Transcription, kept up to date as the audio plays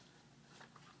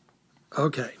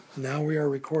Okay, now we are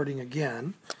recording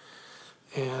again,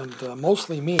 and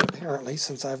mostly me apparently,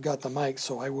 since I've got the mic,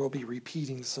 so I will be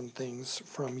repeating some things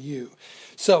from you.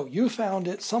 So you found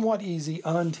it somewhat easy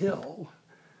until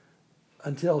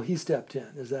he stepped in.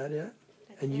 Is that it?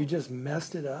 And you just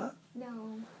messed it up?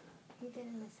 No, he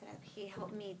didn't mess it up. He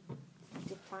helped me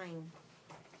define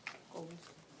goals.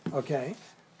 Okay.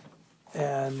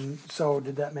 And so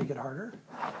did that make it harder?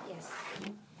 Yes.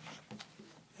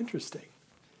 Interesting.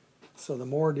 So the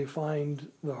more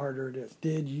defined, the harder it is.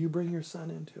 Did you bring your son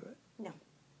into it? No,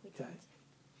 we Okay.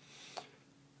 didn't.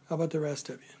 How about the rest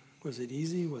of you? Was it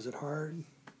easy? Was it hard?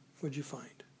 What'd you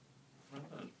find? I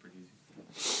thought it was pretty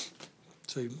easy.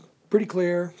 So pretty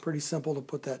clear, pretty simple to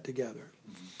put that together.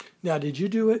 Mm-hmm. Now, did you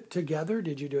do it together?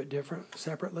 Did you do it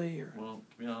separately? Or? Well,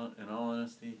 to be honest, in all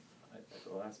honesty, at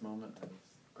the last moment, I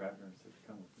just grabbed her and said,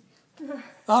 "Come with me."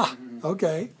 Ah,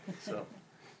 okay.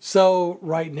 So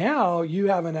right now, you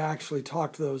haven't actually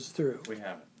talked those through. We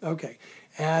haven't. Okay.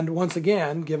 And once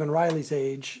again, given Riley's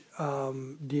age,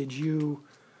 did you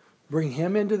bring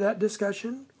him into that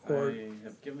discussion? Or? I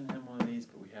have given him one of these,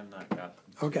 but we have not got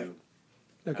Okay. to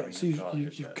Okay, having so a thought you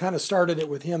yet. kind of started it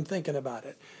with him thinking about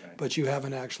it, Right. but you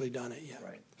haven't actually done it yet.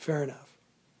 Right. Fair enough.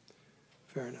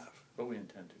 Fair enough. But we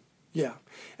intend to. Yeah.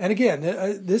 And again,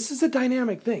 this is a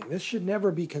dynamic thing. This should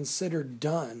never be considered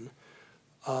done.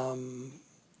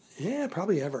 Yeah,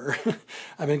 probably ever.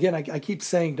 I mean, again, I keep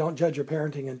saying don't judge your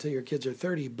parenting until your kids are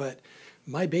 30, but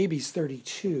my baby's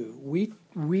 32.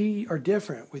 We are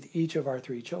different with each of our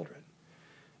three children.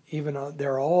 Even though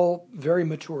they're all very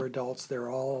mature adults, they're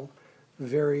all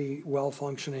very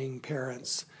well-functioning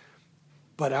parents,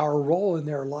 but our role in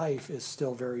their life is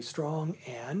still very strong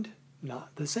and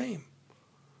not the same.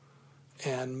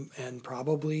 And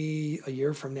probably a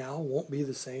year from now won't be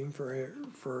the same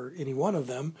for any one of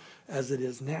them as it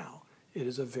is now. It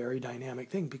is a very dynamic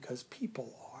thing because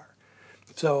people are.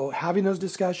 So having those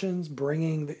discussions,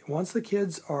 once the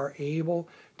kids are able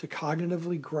to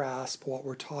cognitively grasp what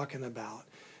we're talking about,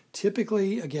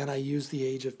 typically, again, I use the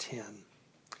age of 10.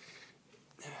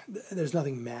 There's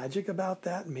nothing magic about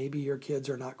that. Maybe your kids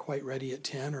are not quite ready at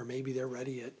 10, or maybe they're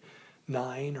ready at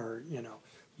 9, or,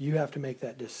 you have to make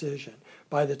that decision.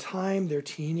 By the time they're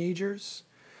teenagers,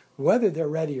 whether they're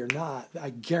ready or not, I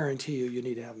guarantee you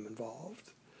need to have them involved,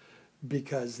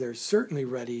 because they're certainly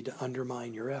ready to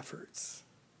undermine your efforts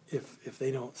if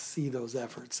they don't see those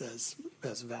efforts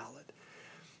as valid.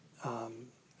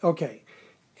 Okay,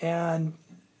 and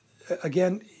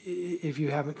again, if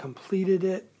you haven't completed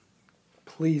it,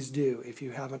 please do. If you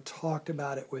haven't talked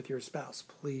about it with your spouse,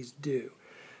 please do.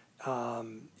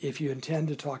 If you intend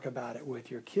to talk about it with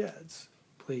your kids,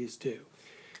 please do.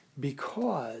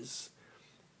 Because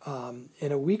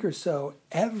in a week or so,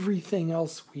 everything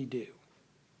else we do,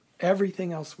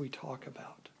 everything else we talk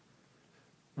about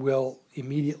will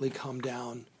immediately come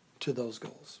down to those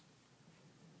goals.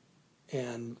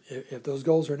 And if those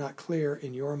goals are not clear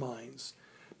in your minds,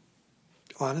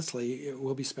 honestly,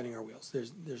 we'll be spinning our wheels.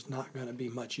 There's not going to be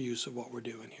much use of what we're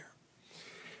doing here.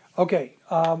 Okay,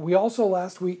 we also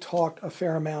last week talked a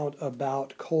fair amount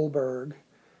about Kohlberg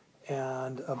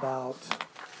and about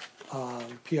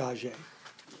Piaget.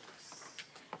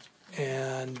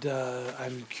 And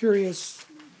I'm curious,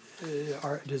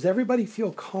 does everybody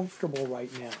feel comfortable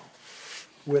right now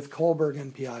with Kohlberg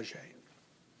and Piaget?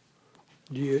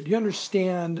 Do you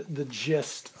understand the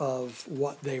gist of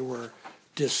what they were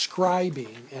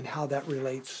describing and how that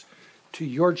relates to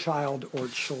your child or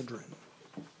children?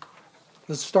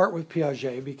 Let's start with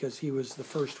Piaget because he was the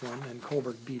first one and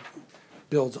Kohlberg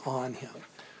builds on him.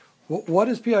 What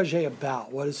is Piaget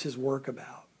about? What is his work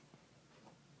about?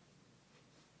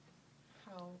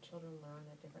 How children learn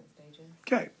at different stages.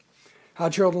 Okay. How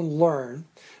children learn.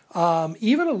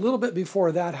 Even a little bit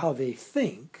before that, how they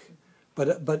think.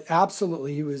 But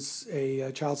absolutely, he was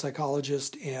a child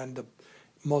psychologist, and the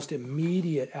most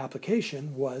immediate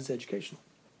application was educational.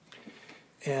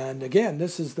 And again,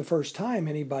 this is the first time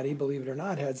anybody, believe it or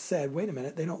not, had said, wait a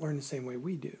minute, they don't learn the same way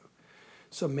we do.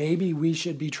 So maybe we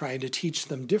should be trying to teach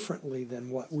them differently than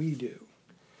what we do.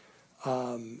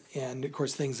 And of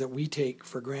course, things that we take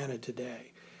for granted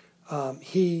today.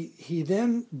 He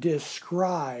then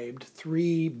described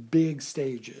 3 big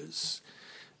stages,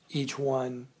 each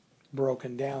one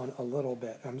broken down a little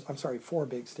bit. I'm sorry, 4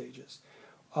 big stages.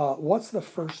 What's the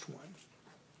first one?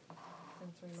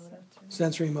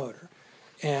 Sensory motor.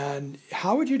 And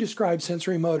how would you describe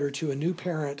sensory motor to a new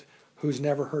parent who's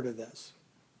never heard of this?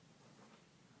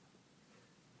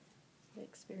 The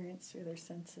experience through their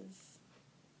senses,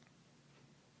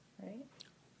 right?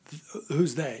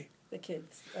 Who's they? the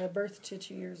kids, birth to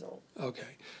 2 years old.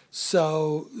 Okay,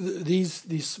 so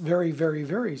these very, very,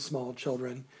 very small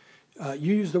children,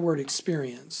 you use the word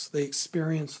experience. They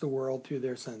experience the world through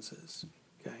their senses.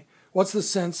 Okay, what's the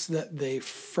sense that they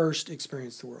first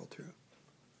experience the world through?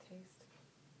 Taste.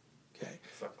 Okay,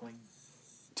 Suckling.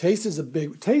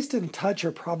 taste and touch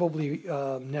are probably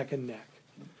neck and neck.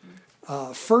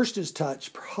 First is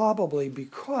touch, probably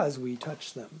because we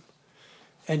touch them,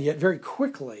 and yet very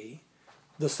quickly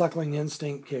the suckling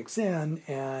instinct kicks in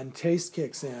and taste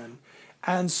kicks in.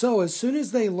 And so as soon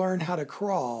as they learn how to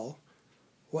crawl,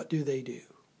 what do? Put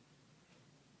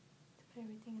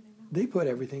everything in their mouth. They put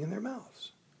everything in their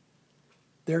mouths.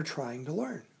 They're trying to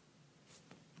learn.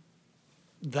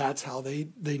 That's how they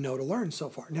know to learn so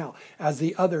far. Now, as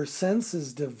the other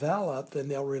senses develop, then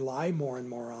they'll rely more and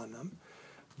more on them.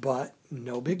 But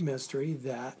no big mystery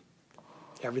that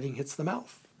everything hits the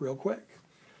mouth real quick.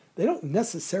 They don't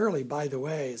necessarily, by the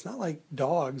way, it's not like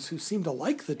dogs who seem to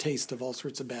like the taste of all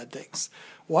sorts of bad things.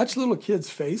 Watch little kids'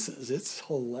 faces. It's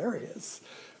hilarious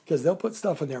because they'll put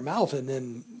stuff in their mouth and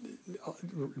then,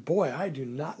 boy, I do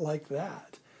not like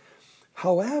that.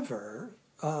 However,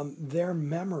 their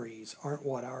memories aren't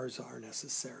what ours are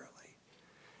necessarily.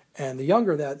 And the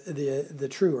younger that, the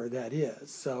truer that is.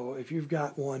 So if you've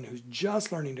got one who's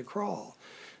just learning to crawl,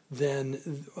 then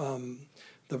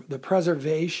the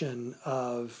preservation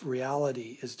of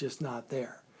reality is just not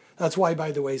there. That's why,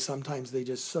 by the way, sometimes they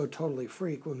just so totally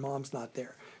freak when mom's not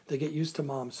there. They get used to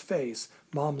mom's face.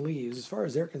 Mom leaves. As far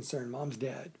as they're concerned, mom's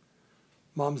dead.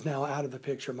 Mom's now out of the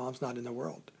picture. Mom's not in the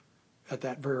world at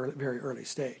that very, very early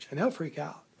stage. And they'll freak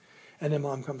out. And then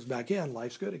mom comes back in,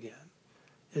 life's good again.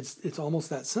 It's almost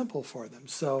that simple for them.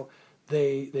 So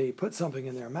they put something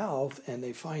in their mouth and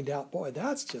they find out, boy,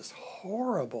 that's just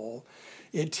horrible.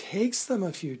 It takes them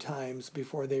a few times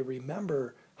before they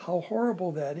remember how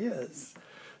horrible that is.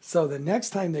 So the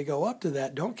next time they go up to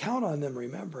that, don't count on them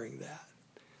remembering that,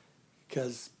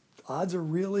 because odds are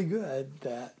really good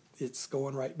that it's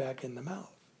going right back in the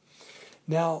mouth.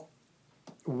 Now,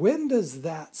 when does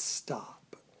that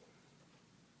stop?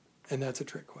 And that's a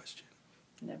trick question.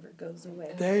 Never goes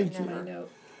away. Thank That's you. my note.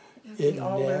 It We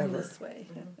all learn never. this way.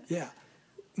 Yeah.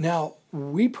 Now,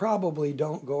 we probably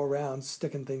don't go around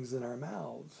sticking things in our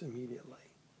mouths immediately.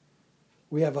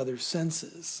 We have other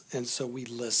senses, and so we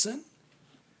listen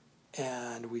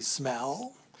and we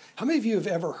smell. How many of you have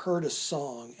ever heard a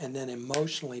song and then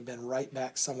emotionally been right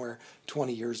back somewhere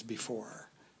 20 years before?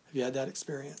 Have you had that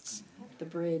experience? The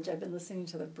Bridge. I've been listening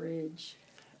to The Bridge.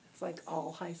 It's like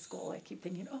all high school. I keep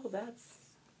thinking, oh, that's...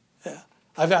 Yeah.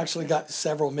 I've actually got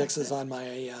several mixes on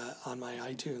my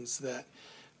iTunes that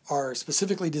are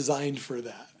specifically designed for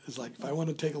that. It's like, if I want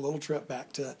to take a little trip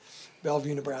back to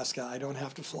Bellevue, Nebraska, I don't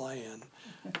have to fly in.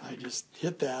 I just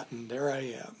hit that and there I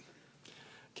am.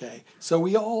 Okay, so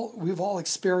we've all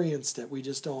experienced it. We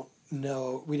just don't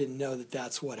know, we didn't know that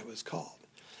that's what it was called.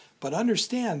 But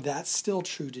understand that's still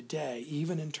true today,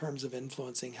 even in terms of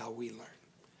influencing how we learn.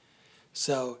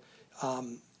 So,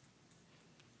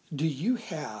 do you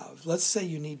have, let's say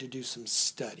you need to do some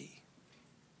study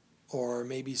or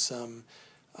maybe some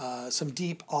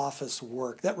deep office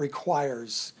work that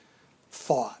requires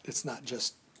thought. It's not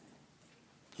just,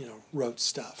 rote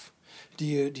stuff. Do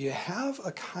you have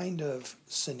a kind of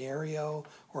scenario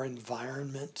or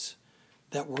environment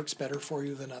that works better for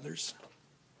you than others?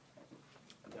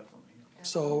 Definitely.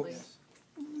 So,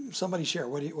 Absolutely. somebody share.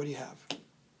 What do you have?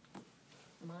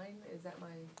 Mine is at my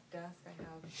desk. I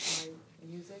have my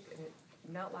music, and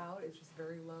it's not loud. It's just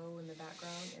very low in the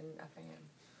background, and a fan.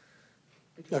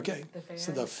 Because Okay. The fan.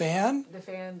 So the fan,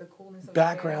 The coolness of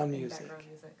Background the fan, music. And background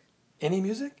music. any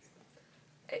music?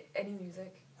 Any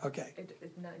music. Okay.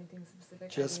 It's not anything specific.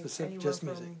 Just specific- Anywhere just from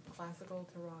music. classical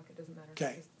to rock. It doesn't matter.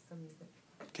 Okay. Just some music.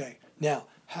 Okay. Now,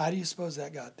 how do you suppose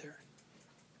that got there?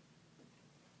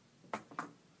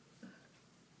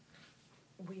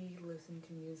 We listened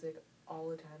to music all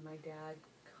the time. My dad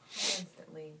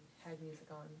constantly had music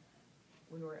on.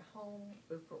 When we were at home,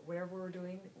 whatever we were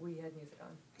doing, we had music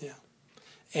on. Yeah.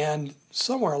 And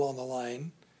somewhere along the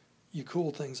line, you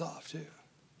cooled things off too,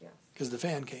 Yes. because the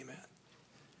fan came in.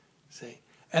 See?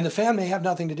 And the fan may have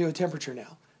nothing to do with temperature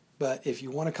now, but if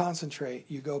you want to concentrate,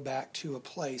 you go back to a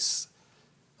place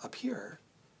up here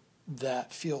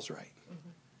that feels right. Mm-hmm.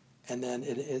 And then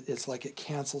it's like it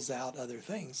cancels out other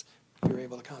things. You're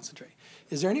able to concentrate.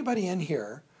 Is there anybody in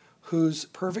here whose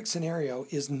perfect scenario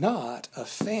is not a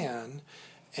fan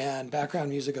and background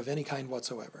music of any kind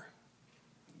whatsoever?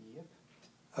 Yep.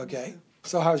 Okay.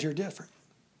 So how's your different?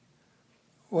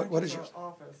 What is Just yours? an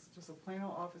office, just a plain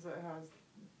old office that has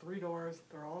 3 doors.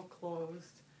 They're all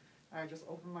closed. I just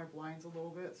open my blinds a little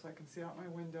bit so I can see out my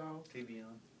window. TV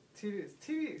on.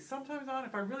 TV sometimes on.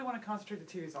 If I really want to concentrate,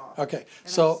 the TV's off. Okay, And I'm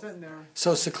so sitting there.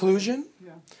 so seclusion,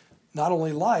 Yeah. not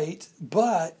only light,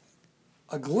 but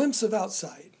a glimpse of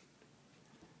outside.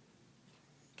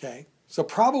 Okay, so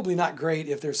probably not great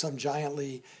if there's some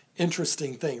giantly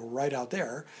interesting thing right out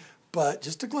there, but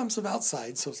just a glimpse of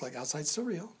outside, so it's like outside's still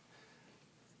real.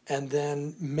 And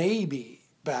then maybe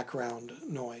background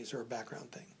noise or a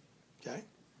background thing. Okay?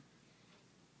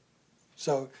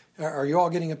 So are you all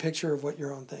getting a picture of what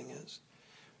your own thing is?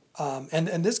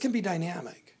 And this can be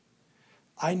dynamic.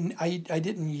 I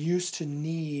didn't used to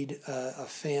need a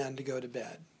fan to go to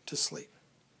bed, to sleep.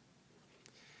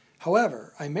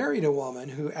 However, I married a woman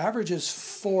who averages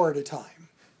 4 at a time.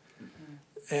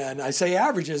 And I say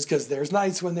averages because there's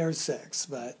nights when there's 6,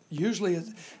 but usually,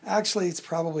 it's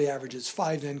probably averages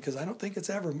 5 then because I don't think it's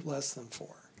ever less than 4.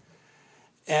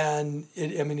 And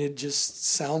it just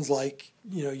sounds like,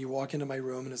 you walk into my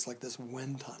room and it's like this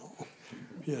wind tunnel,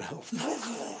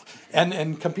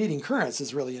 and competing currents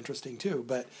is really interesting too,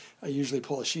 but I usually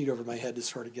pull a sheet over my head to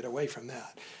sort of get away from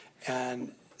that.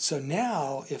 And so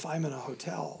now if I'm in a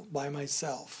hotel by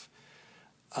myself,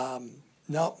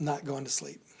 nope, not going to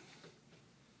sleep.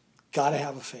 Got to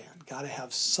have a fan, got to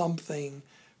have something,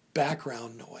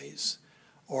 background noise,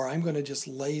 or I'm going to just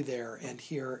lay there and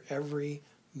hear every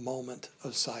moment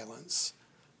of silence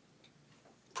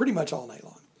pretty much all night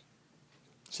long.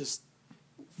 Just,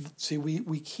 see,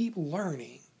 we keep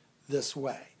learning this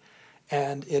way,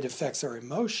 and it affects our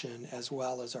emotion as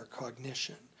well as our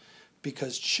cognition,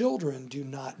 because children do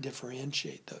not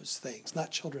differentiate those things,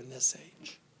 not children this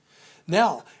age.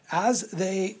 Now, as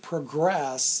they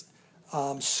progress,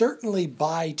 certainly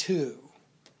by 2,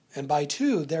 and by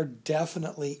 2, they're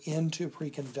definitely into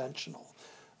pre-conventional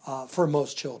for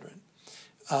most children.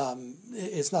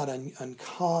 It's not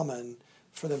uncommon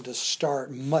for them to start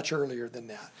much earlier than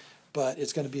that, but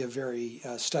it's going to be a very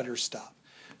stutter stop.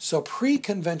 So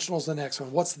pre-conventional is the next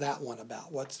one. What's that one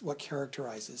about? What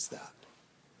characterizes that?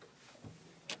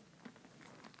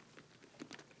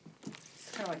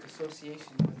 It's kind of like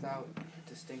association without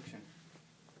distinction,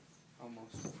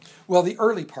 almost. Well, the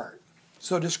early part.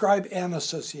 So describe an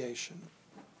association.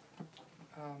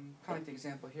 Kind of like the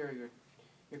example here,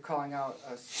 you're calling out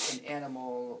an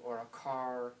animal or a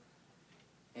car,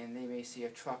 and they may see a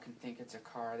truck and think it's a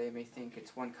car. They may think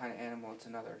it's one kind of animal, it's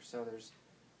another. So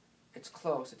it's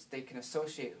close. They can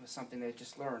associate with something they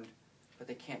just learned, but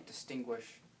they can't distinguish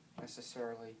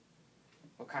necessarily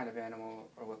what kind of animal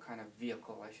or what kind of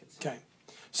vehicle, I should say. Okay.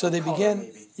 So they Color, begin,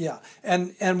 maybe. yeah.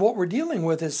 And what we're dealing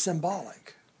with is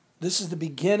symbolic. This is the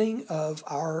beginning of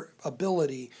our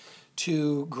ability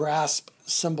to grasp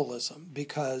symbolism,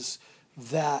 because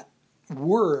that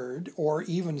word, or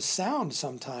even sound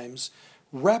sometimes,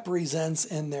 represents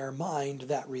in their mind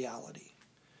that reality.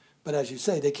 But as you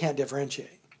say, they can't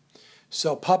differentiate.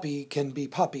 So puppy can be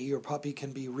puppy, or puppy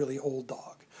can be really old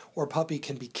dog, or puppy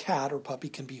can be cat, or puppy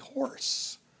can be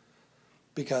horse.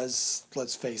 Because,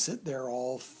 let's face it, they're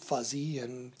all fuzzy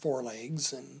and 4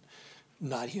 legs and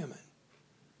not human.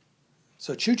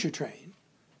 So choo-choo train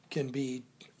can be,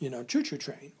 choo-choo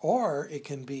train, or it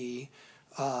can be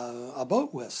a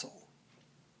boat whistle.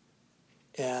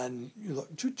 And you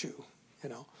look, choo-choo,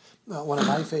 One of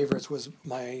my favorites was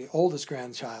my oldest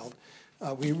grandchild.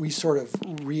 We sort of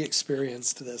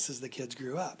re-experienced this as the kids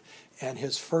grew up. And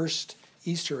his first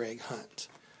Easter egg hunt.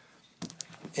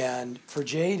 And for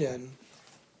Jaden,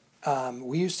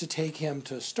 we used to take him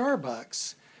to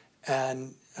Starbucks,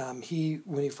 and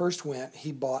when he first went,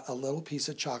 he bought a little piece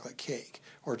of chocolate cake,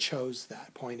 or chose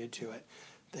that, pointed to it.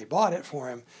 They bought it for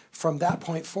him. From that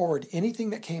point forward, anything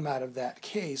that came out of that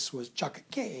case was chocolate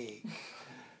cake.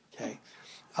 Okay,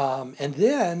 and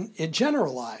then it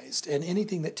generalized, and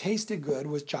anything that tasted good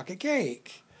was chocolate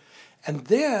cake. And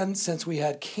then, since we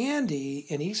had candy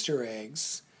and Easter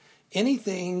eggs,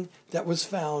 anything that was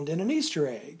found in an Easter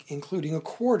egg, including a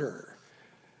quarter,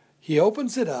 he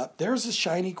opens it up, there's a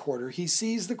shiny quarter, he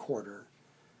sees the quarter,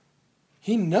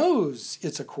 he knows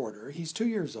it's a quarter, he's 2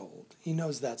 years old, he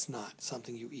knows that's not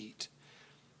something you eat.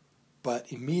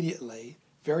 But immediately,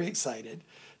 very excited,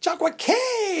 chocolate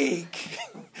cake!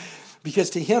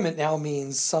 Because to him it now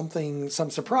means something,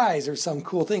 some surprise or some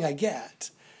cool thing I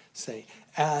get, say.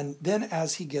 And then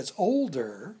as he gets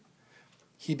older,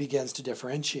 he begins to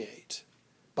differentiate.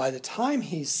 By the time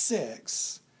he's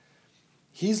 6,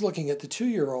 he's looking at the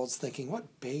 2-year-olds thinking,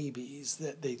 what babies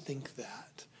that they think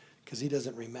that, because he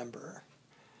doesn't remember.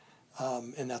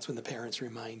 And that's when the parents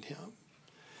remind him.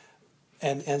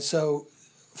 And so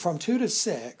from 2 to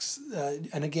 6,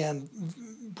 and again,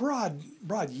 broad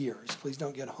years, please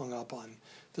don't get hung up on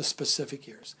the specific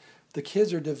years. the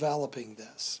kids are developing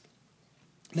this.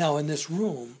 Now, in this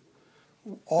room,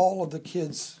 all of the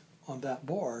kids on that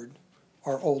board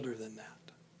are older than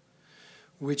that,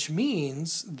 which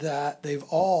means that they've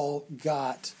all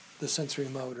got the sensory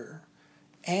motor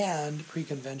and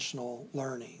pre-conventional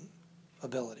learning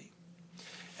ability.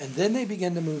 And then they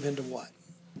begin to move into what?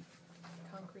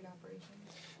 Concrete operations.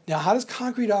 Now, how does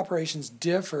concrete operations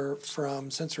differ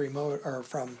from sensory motor, or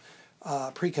from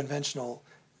pre-conventional,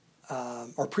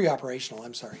 or pre-operational?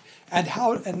 I'm sorry. And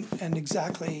how, and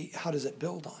exactly how does it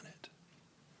build on it?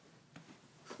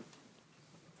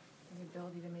 The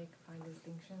ability to find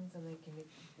distinctions, and they can make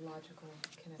logical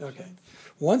connections. Okay.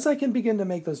 Once I can begin to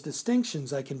make those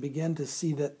distinctions, I can begin to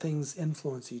see that things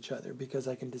influence each other because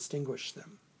I can distinguish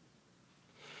them.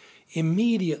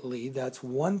 Immediately, that's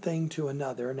one thing to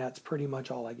another, and that's pretty much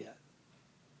all I get.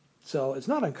 So it's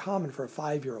not uncommon for a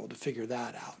 5-year-old to figure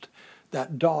that out.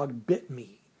 That dog bit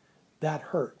me. That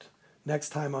hurt. Next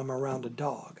time I'm around a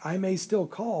dog, I may still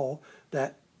call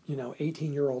that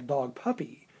 18-year-old dog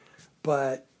puppy,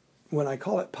 but when I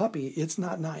call it puppy, it's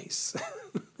not nice.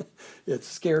 It's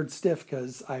scared stiff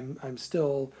because I'm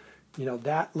still,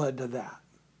 that led to that.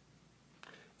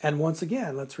 And once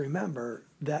again, let's remember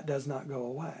that does not go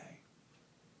away.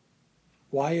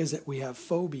 Why is it we have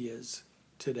phobias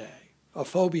today? A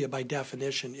phobia, by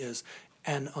definition, is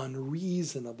an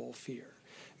unreasonable fear.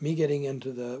 Me getting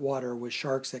into the water with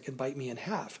sharks that can bite me in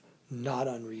half, not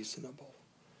unreasonable.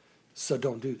 So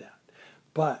don't do that.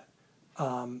 But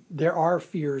there are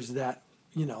fears that,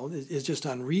 is just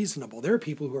unreasonable. There are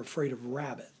people who are afraid of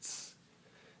rabbits.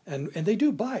 And they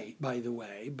do bite, by the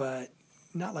way, but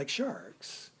not like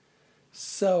sharks.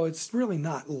 So it's really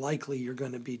not likely you're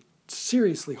going to be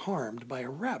seriously harmed by a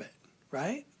rabbit,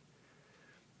 right?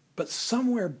 But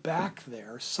somewhere back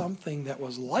there, something that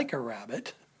was like a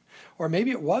rabbit, or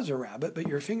maybe it was a rabbit, but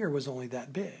your finger was only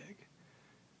that big.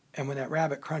 And when that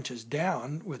rabbit crunches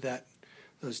down with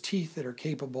those teeth that are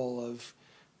capable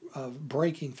of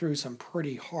breaking through some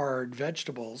pretty hard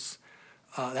vegetables,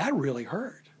 that really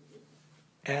hurt.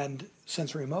 And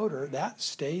sensory motor, that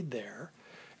stayed there.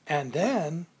 And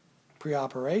then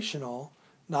pre-operational,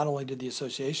 not only did the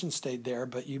association stay there,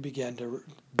 but you began to,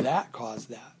 that caused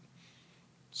that.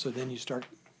 So then you start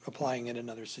applying it in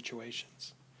other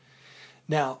situations.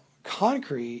 Now,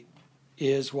 concrete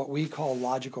is what we call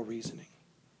logical reasoning.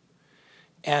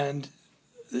 And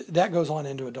that goes on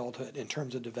into adulthood in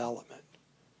terms of development.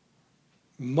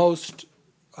 Most,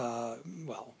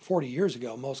 40 years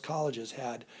ago, most colleges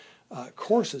had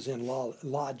courses in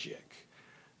logic.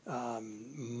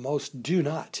 Most do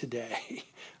not today.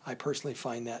 I personally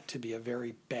find that to be a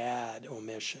very bad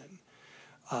omission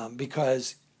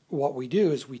because what we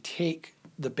do is we take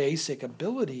the basic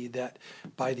ability that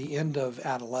by the end of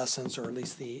adolescence, or at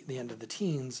least the end of the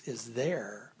teens, is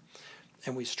there,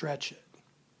 and we stretch it.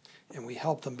 And we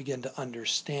help them begin to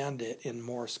understand it in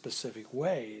more specific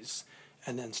ways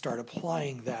and then start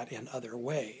applying that in other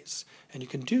ways. And you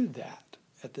can do that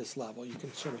at this level. You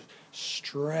can sort of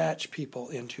stretch people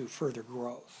into further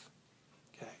growth.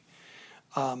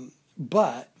 Okay,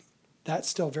 but that's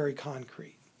still very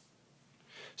concrete.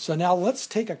 So now let's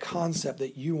take a concept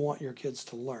that you want your kids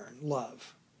to learn,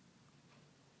 love.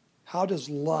 How is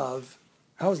love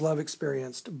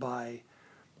experienced by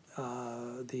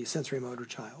the sensory motor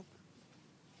child?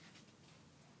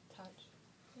 Touch.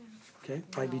 Okay,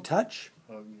 might be touch.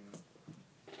 Hug.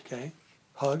 Okay,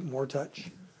 hug, more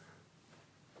touch.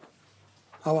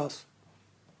 How else?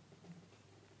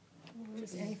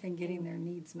 Just anything getting their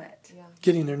needs met. Yeah.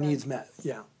 Getting their needs met,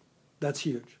 yeah. That's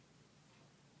huge.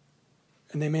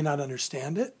 And they may not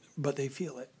understand it, but they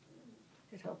feel it.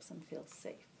 It helps them feel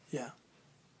safe. Yeah.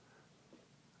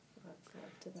 So that's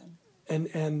love to them.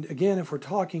 And again, if we're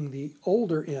talking the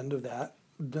older end of that,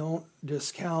 don't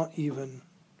discount even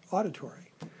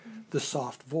auditory. The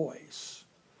soft voice,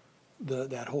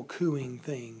 that whole cooing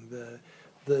thing,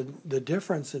 the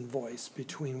difference in voice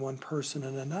between one person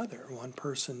and another. One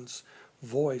person's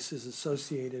voice is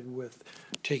associated with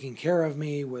taking care of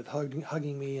me, with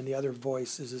hugging me, and the other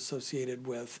voice is associated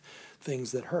with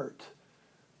things that hurt.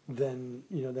 Then,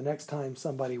 the next time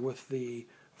somebody with the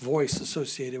voice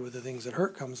associated with the things that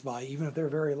hurt comes by, even if they're a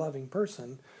very loving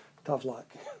person, tough luck.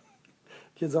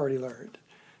 Kids already learned.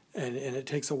 And it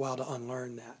takes a while to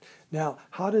unlearn that. Now,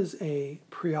 how does a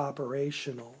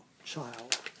pre-operational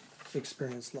child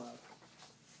experience love?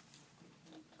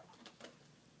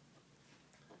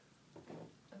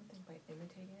 I don't think by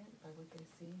imitating it, by what they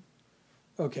see.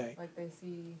 Okay. Like they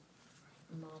see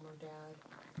mom or dad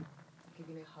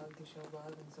giving a hug to show love,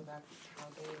 and so that's how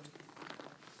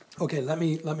they. Okay, let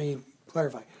me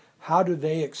clarify. How do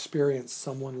they experience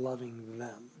someone loving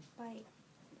them? By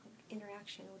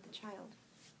interaction with the child.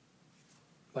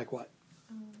 Like what?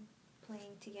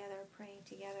 Playing together, praying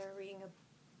together, reading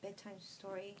a bedtime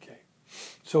story. Okay.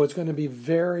 So it's going to be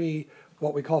very,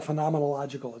 what we call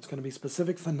phenomenological. It's going to be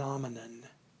specific phenomenon,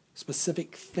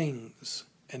 specific things,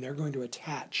 and they're going to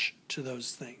attach to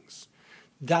those things.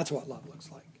 That's what love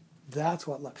looks like. That's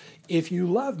what love. If you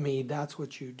love me, that's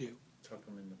what you do. Tuck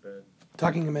them into bed.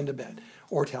 Tucking them into bed,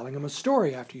 or telling them a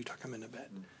story after you tuck them into bed.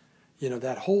 You know,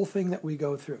 that whole thing that we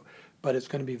go through. But it's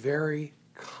going to be very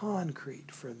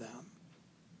concrete for them,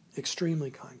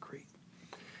 extremely concrete.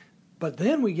 But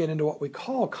then we get into what we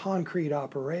call concrete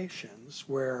operations,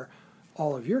 where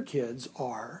all of your kids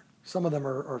are. Some of them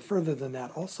are further than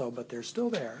that also, but they're still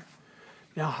there.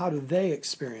 Now, how do they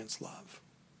experience love?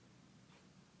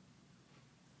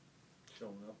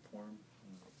 Showing up for them,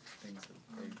 things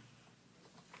that they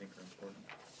think are important.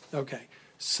 Okay,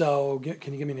 so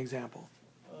can you give me an example?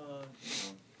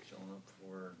 Showing up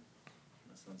for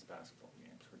my son's basketball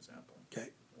games, for example. Okay.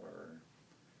 Or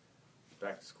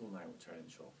back to school night, which I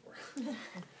didn't show up for.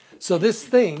 So this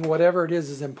thing, whatever it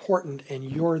is important, and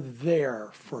you're there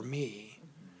for me.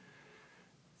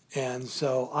 And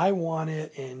so I want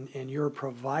it, and you're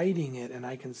providing it, and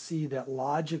I can see that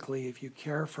logically, if you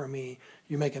care for me,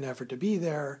 you make an effort to be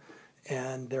there,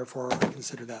 and therefore I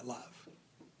consider that love.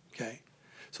 Okay?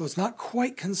 So it's not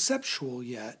quite conceptual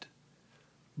yet,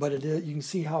 but it is, you can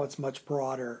see how it's much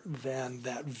broader than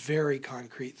that very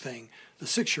concrete thing the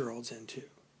 6-year-old's into.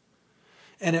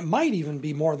 And it might even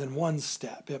be more than one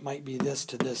step. It might be this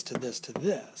to this to this to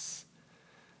this.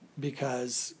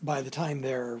 Because by the time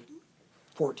they're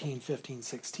 14, 15,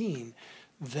 16,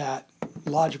 that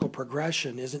logical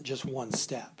progression isn't just one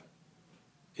step.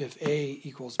 If A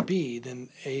equals B, then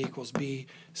A equals B,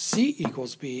 C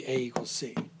equals B, A equals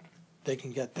C. They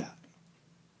can get that.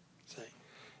 See?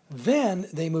 Then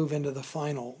they move into the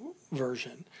final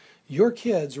version. Your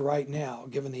kids right now,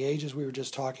 given the ages we were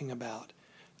just talking about,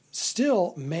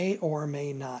 still may or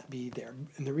may not be there.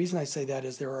 And the reason I say that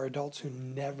is there are adults who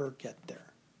never get there.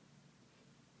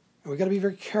 And we've got to be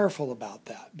very careful about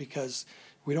that because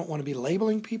we don't want to be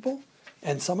labeling people.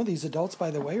 And some of these adults,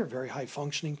 by the way, are very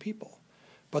high-functioning people.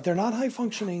 But they're not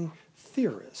high-functioning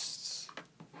theorists.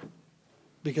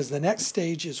 Because the next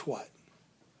stage is what?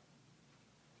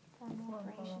 Formal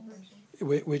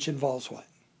operations. Which involves what?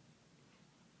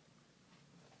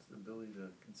 It's the ability to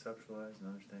conceptualize and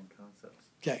understand concepts.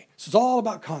 Okay, so it's all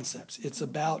about concepts. It's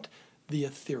about the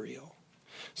ethereal.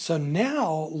 So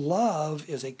now love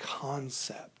is a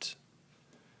concept.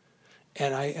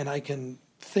 And I can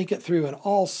think it through in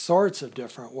all sorts of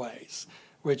different ways,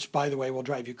 which, by the way, will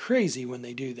drive you crazy when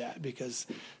they do that because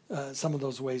some of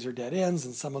those ways are dead ends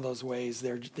and some of those ways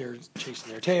they're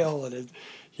chasing their tail. And,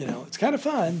 it's kind of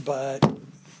fun, but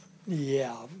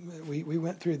yeah, we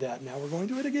went through that. Now we're going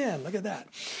to it again. Look at that.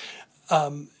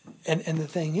 And the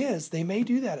thing is, they may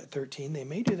do that at 13, they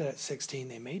may do that at 16,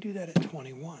 they may do that at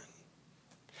 21.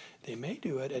 They may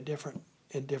do it at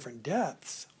different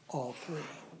depths, all three.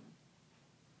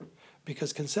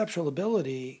 Because conceptual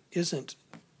ability isn't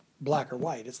black or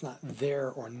white. It's not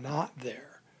there or not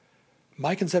there.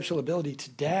 My conceptual ability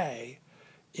today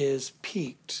is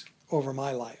peaked over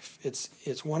my life.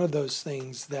 It's one of those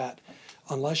things that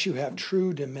unless you have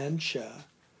true dementia,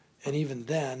 and even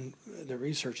then, the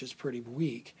research is pretty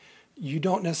weak, you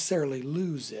don't necessarily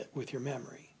lose it with your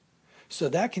memory. So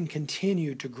that can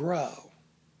continue to grow.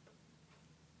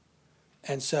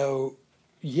 And so,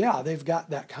 yeah, they've got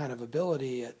that kind of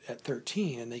ability at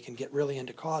 13, and they can get really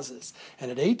into causes. And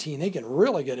at 18, they can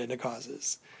really get into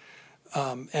causes.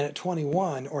 And at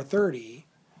 21 or 30,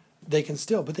 they can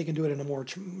still, but they can do it in a more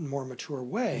mature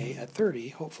way at 30,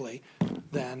 hopefully,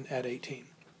 than at 18.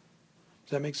 Does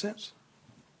that make sense?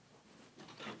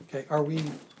 Okay,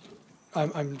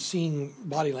 I'm seeing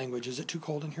body language. Is it too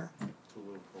cold in here? It's a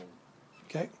little cold.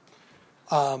 Okay.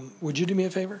 Would you do me a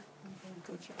favor?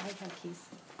 I have keys.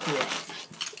 Yeah.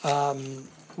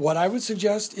 What I would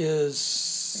suggest Bring a is,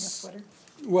 sweater.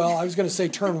 well, I was going to say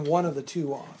turn one of the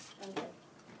two off.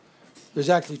 There's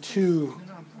actually two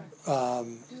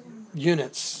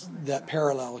units that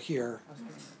parallel here.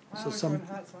 I So was some. wearing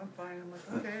hot, so I'm fine. I'm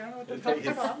like, okay, I don't know what to talk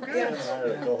about. I'm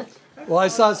good. Well, I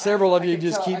saw several of you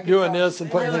just keep doing this and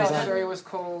putting things Sherry on. was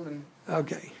cold and.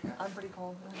 Okay. I'm pretty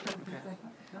cold. No, I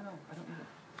don't need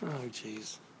it. Oh,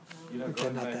 jeez.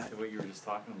 Going not back that. to what you were just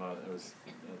talking about, it was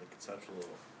the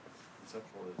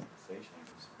conceptualization.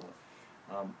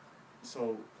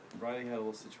 So Riley had a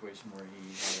little situation where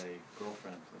he had a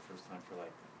girlfriend for the first time for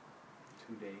like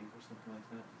 2 days or something like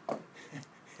that,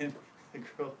 and the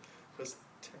girl just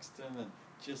texted him and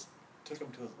just took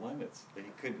him to his limits. But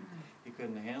he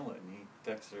couldn't handle it, and he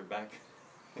texted her back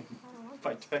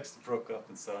My text broke up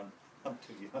and said, I'm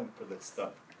too young for this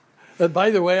stuff. And by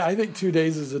the way, I think 2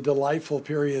 days is a delightful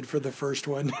period for the first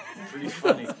one. Pretty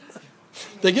funny.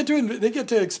 They get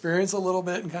to experience a little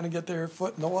bit and kind of get their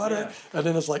foot in the water, Yeah. and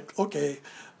then it's like, okay,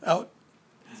 out.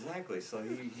 Exactly. So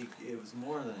he it was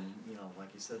more than, like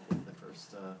you said, the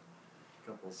first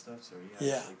couple of steps there. He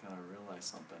Yeah. actually kind of realized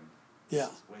something. Yeah.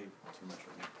 This is way too much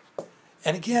for me.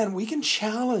 And again, we can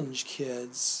challenge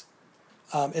kids.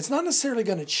 It's not necessarily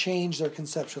going to change their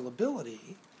conceptual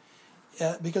ability,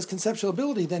 because conceptual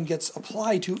ability then gets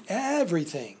applied to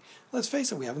everything. Let's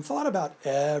face it, we haven't thought about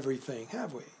everything,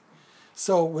 have we?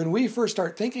 So when we first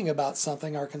start thinking about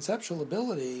something, our conceptual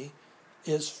ability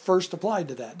is first applied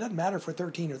to that. It doesn't matter if we're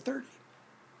 13 or 30.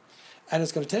 And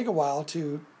it's going to take a while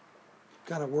to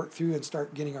kind of work through and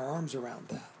start getting our arms around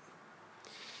that.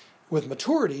 With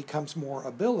maturity comes more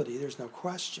ability, there's no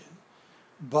question.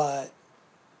 But,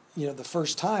 the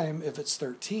first time, if it's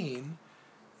 13,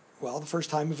 well, the first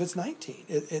time if it's 19,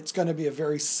 it's going to be a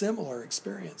very similar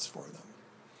experience for them.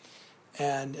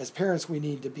 And as parents, we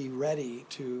need to be ready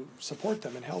to support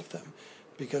them and help them,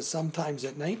 because sometimes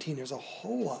at 19, there's a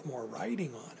whole lot more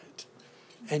writing on it.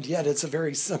 And yet it's a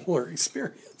very similar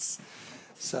experience.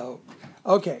 So,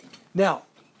 okay. Now,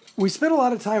 we spent a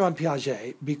lot of time on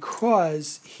Piaget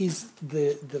because he's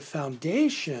the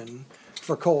foundation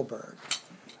for Kohlberg.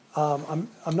 I'm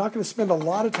not going to spend a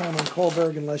lot of time on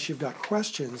Kohlberg unless you've got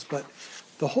questions, but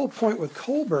the whole point with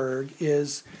Kohlberg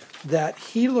is that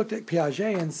he looked at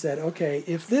Piaget and said, okay,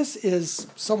 if this is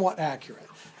somewhat accurate,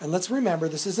 and let's remember,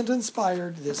 this isn't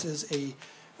inspired, this is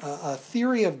a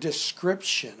theory of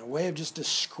description, a way of just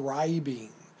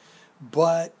describing,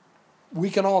 but we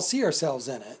can all see ourselves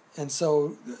in it, and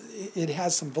so it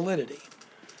has some validity.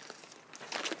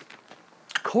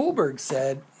 Kohlberg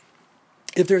said,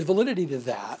 if there's validity to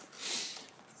that,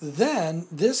 then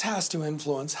this has to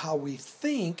influence how we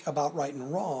think about right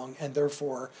and wrong, and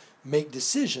therefore make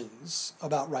decisions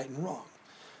about right and wrong,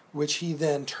 which he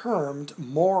then termed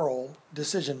moral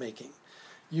decision-making,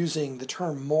 using the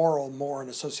term moral more in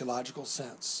a sociological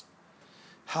sense.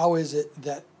 How is it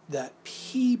that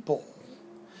people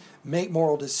make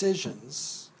moral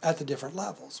decisions at the different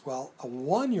levels? Well, a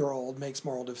 1-year-old makes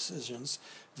moral decisions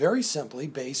very simply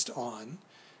based on,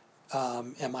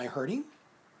 am I hurting?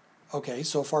 Okay,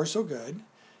 so far so good.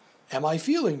 Am I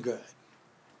feeling good?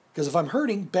 Because if I'm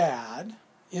hurting, bad,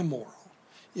 immoral.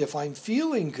 If I'm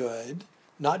feeling good,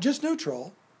 not just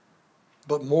neutral,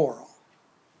 but moral.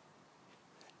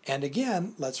 And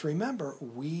again, let's remember,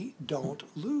 we don't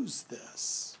lose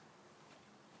this.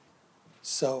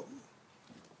 So,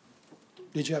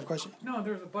 did you have a question? No,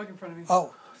 there was a bug in front of me.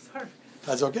 Oh, Sorry.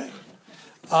 that's okay.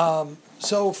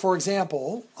 So, for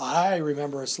example, I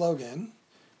remember a slogan,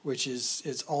 which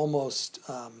it's almost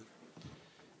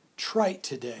trite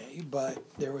today, but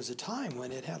there was a time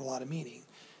when it had a lot of meaning.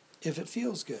 If it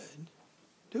feels good,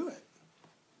 do it.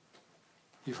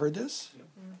 You've heard this? Yep.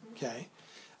 Okay.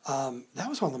 That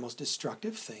was one of the most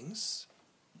destructive things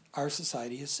our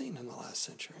society has seen in the last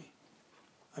century.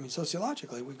 I mean,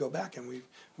 sociologically, we go back and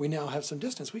we now have some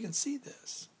distance. We can see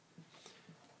this.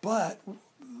 But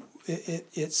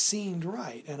it seemed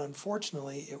right, and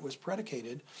unfortunately, it was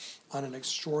predicated on an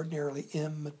extraordinarily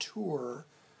immature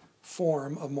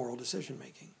form of moral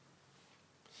decision-making.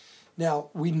 Now,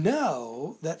 we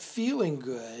know that feeling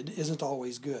good isn't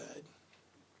always good.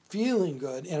 Feeling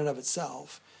good in and of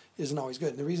itself isn't always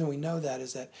good. And the reason we know that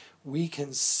is that we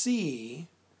can see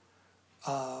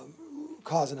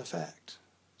cause and effect.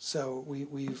 So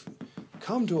we've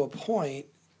come to a point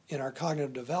in our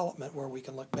cognitive development where we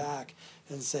can look back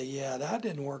and say, yeah, that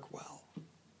didn't work well.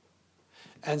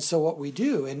 And so what we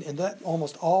do, and that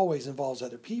almost always involves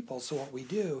other people, so what we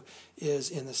do is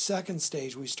in the second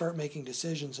stage, we start making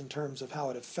decisions in terms of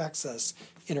how it affects us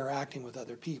interacting with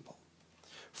other people.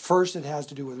 First, it has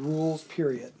to do with rules,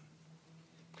 period.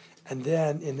 And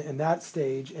then in that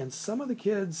stage, and some of the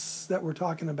kids that we're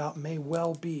talking about may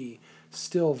well be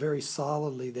still very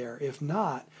solidly there, if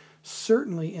not,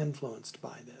 certainly influenced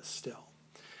by this still.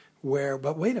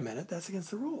 But wait a minute, that's against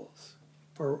the rules.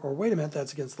 Or wait a minute,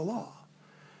 that's against the law.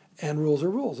 And rules are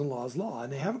rules and law is law.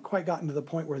 And they haven't quite gotten to the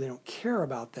point where they don't care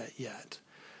about that yet,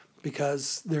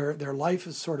 because their life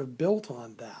is sort of built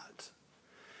on that.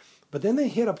 But then they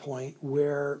hit a point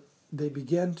where they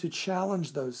begin to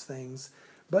challenge those things,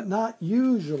 but not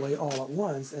usually all at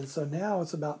once. And so now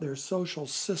it's about their social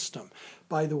system.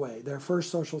 By the way, their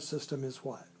first social system is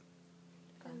what?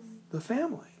 The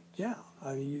family. Yeah.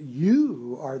 I mean,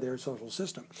 you are their social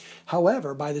system.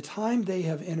 However, by the time they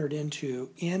have entered into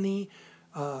any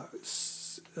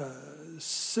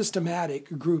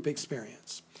systematic group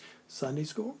experience, Sunday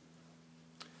school,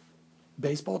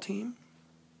 baseball team,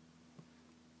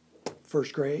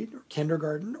 first grade, or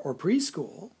kindergarten, or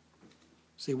preschool,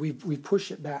 see, we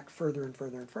push it back further and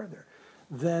further and further.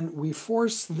 Then we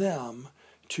force them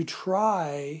to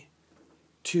try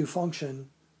to function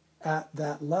at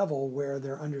that level where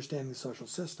they're understanding the social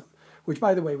system, which,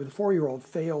 by the way, with a 4-year-old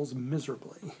fails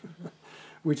miserably,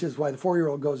 which is why the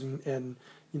 4-year-old goes and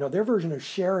their version of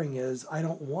sharing is, I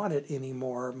don't want it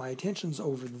anymore. My attention's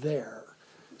over there.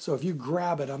 So if you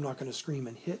grab it, I'm not going to scream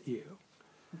and hit you.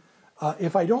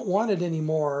 If I don't want it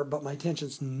anymore, but my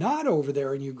attention's not over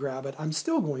there and you grab it, I'm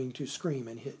still going to scream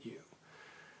and hit you.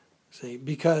 See,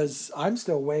 because I'm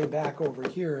still way back over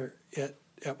here at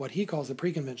what he calls the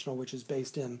pre-conventional, which is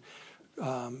based in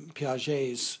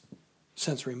Piaget's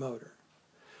sensory motor.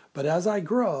 But as I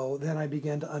grow, then I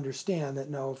begin to understand that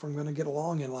no, if I'm going to get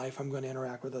along in life, I'm going to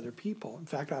interact with other people. In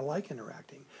fact, I like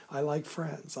interacting. I like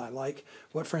friends. I like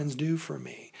what friends do for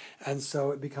me. And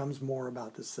so it becomes more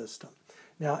about the system.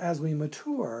 Now, as we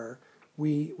mature,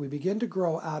 we begin to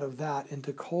grow out of that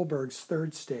into Kohlberg's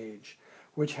third stage,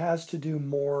 which has to do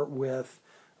more with,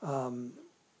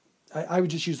 I would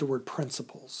just use the word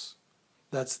principles.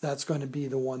 That's going to be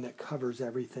the one that covers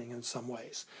everything in some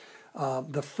ways.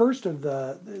 The first of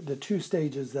the two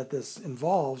stages that this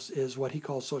involves is what he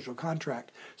calls social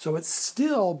contract. So it's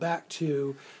still back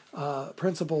to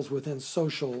principles within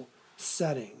social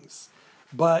settings,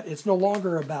 but it's no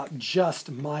longer about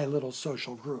just my little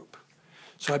social group.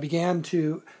 So I began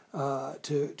to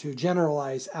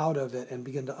generalize out of it and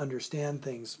begin to understand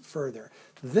things further.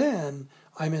 Then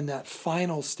I'm in that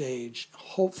final stage,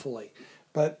 hopefully.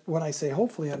 But when I say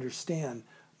hopefully understand,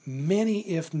 many,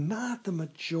 if not the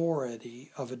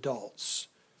majority of adults,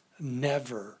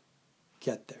 never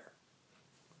get there.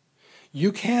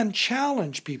 You can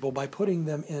challenge people by putting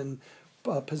them in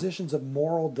positions of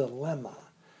moral dilemma,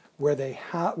 where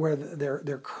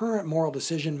their current moral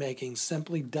decision making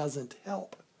simply doesn't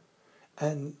help,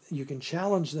 and you can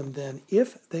challenge them then,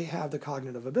 if they have the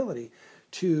cognitive ability,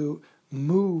 to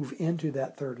move into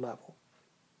that third level.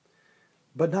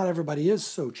 But not everybody is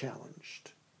so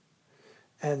challenged.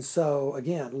 And so,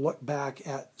 again, look back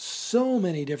at so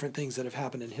many different things that have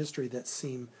happened in history that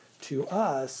seem to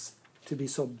us to be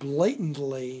so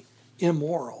blatantly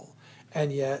immoral,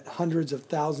 and yet hundreds of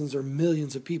thousands or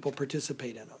millions of people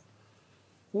participate in them.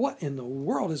 What in the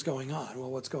world is going on?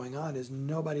 Well, what's going on is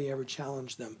nobody ever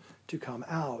challenged them to come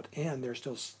out, and they're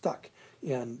still stuck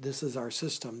in, this is our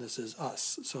system, this is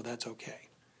us, so that's okay.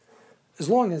 As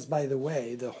long as, by the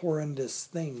way, the horrendous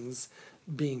things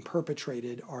being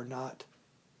perpetrated are not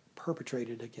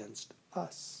perpetrated against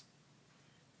us.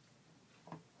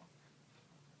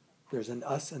 There's an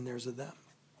us and there's a them.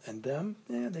 And them,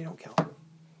 they don't count.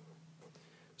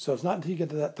 So it's not until you get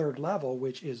to that third level,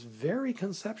 which is very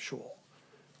conceptual,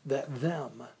 that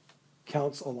them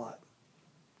counts a lot.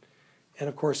 And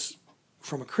of course,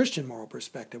 from a Christian moral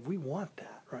perspective, we want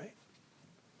that, right?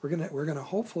 We're gonna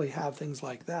hopefully have things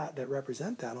like that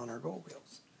represent that on our goal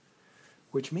wheels,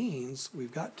 which means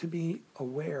we've got to be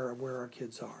aware of where our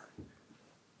kids are.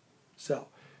 So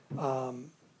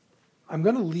I'm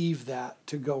going to leave that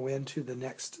to go into the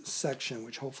next section,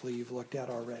 which hopefully you've looked at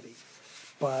already.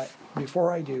 But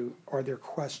before I do, are there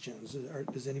questions?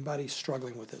 Is anybody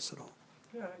struggling with this at all?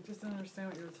 Yeah, I just didn't understand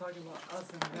what you were talking about, us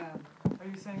and them. Are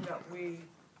you saying that we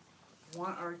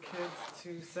want our kids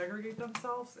to segregate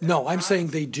themselves? No, I'm saying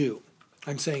they do.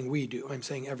 I'm saying we do. I'm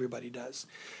saying everybody does.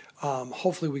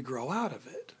 Hopefully we grow out of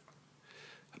it,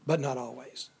 but not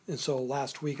always. And so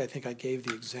last week I think I gave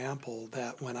the example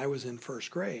that when I was in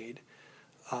first grade,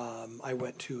 I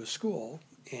went to a school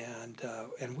and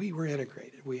we were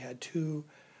integrated. We had two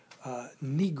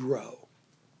Negro,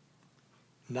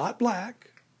 not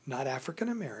black, not African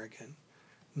American,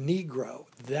 Negro.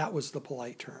 That was the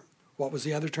polite term. What was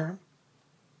the other term?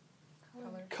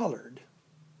 Colored.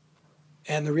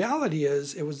 And the reality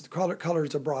is, it was color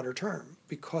is a broader term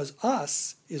because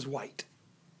us is white,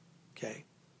 okay,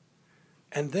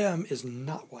 and them is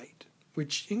not white,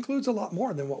 which includes a lot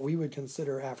more than what we would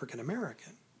consider African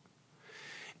American.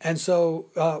 And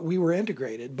so we were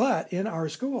integrated, but in our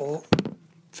school,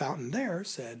 fountain there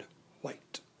said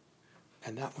white,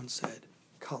 and that one said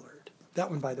colored. That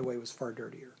one, by the way, was far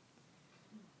dirtier.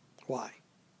 Why?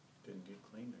 Didn't get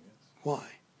cleaned, I guess, Why?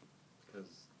 because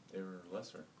they were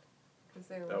lesser. Because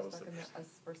they were That was stuck the- in the us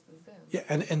versus them. Yeah,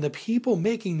 and the people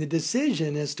making the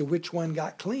decision as to which one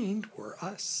got cleaned were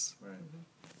us. Right.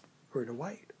 Were the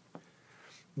white.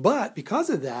 But because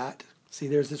of that, see,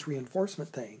 there's this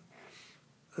reinforcement thing.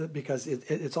 Because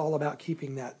it's all about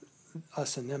keeping that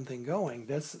us and them thing going.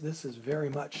 This is very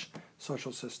much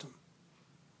social system.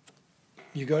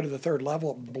 You go to the third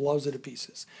level, it blows it to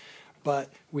pieces.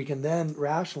 But we can then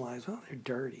rationalize, well, they're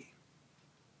dirty.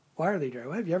 Why are they dirty?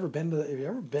 Well, have you ever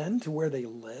been to where they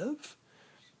live?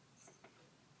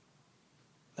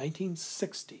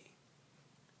 1960.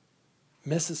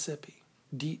 Mississippi.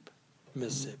 Deep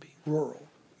Mississippi. Rural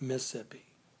Mississippi.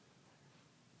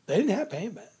 They didn't have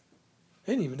pavement.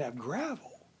 They didn't even have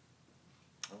gravel.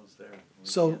 I was there.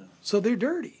 So they're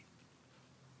dirty.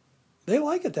 They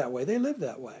like it that way. They live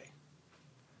that way.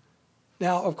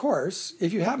 Now, of course,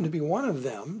 if you happen to be one of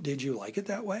them, did you like it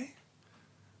that way?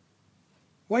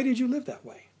 Why did you live that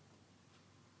way?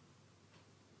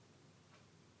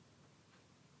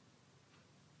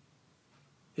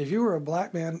 If you were a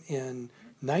black man in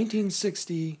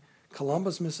 1960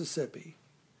 Columbus, Mississippi,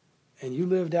 and you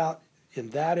lived out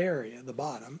in that area, the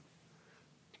bottom,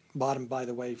 by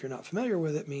the way, if you're not familiar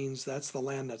with it, means that's the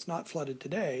land that's not flooded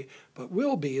today, but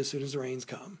will be as soon as the rains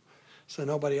come. So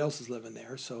nobody else is living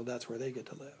there, so that's where they get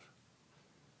to live.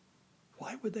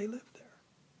 Why would they live there?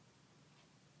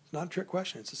 It's not a trick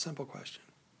question, it's a simple question.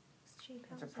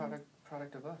 It's a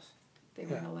product of us. They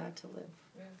weren't allowed to live.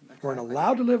 Weren't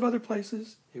allowed to live other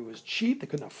places. It was cheap. They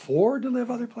couldn't afford to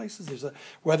live other places.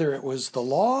 Whether it was the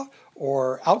law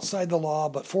or outside the law,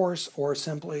 but force or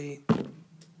simply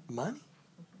money.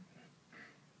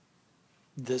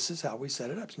 This is how we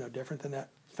set it up. It's no different than that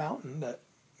fountain that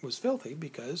was filthy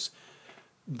because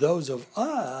those of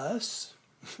us,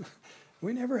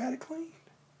 we never had it cleaned.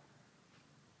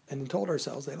 And told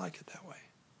ourselves they like it that way.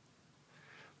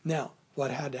 Now,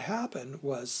 what had to happen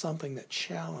was something that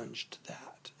challenged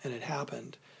that, and it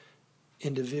happened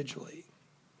individually.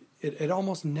 It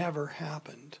almost never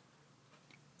happened,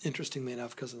 interestingly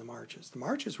enough, because of the marches. The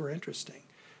marches were interesting.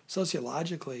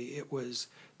 Sociologically, it was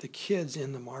the kids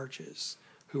in the marches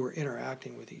who were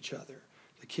interacting with each other.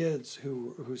 The kids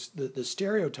the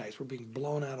stereotypes were being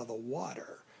blown out of the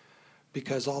water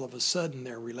because all of a sudden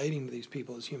they're relating to these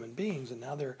people as human beings, and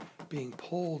now they're being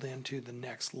pulled into the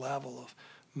next level of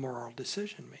moral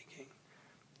decision making.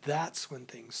 That's when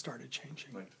things started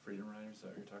changing. Like the Freedom Riders, is that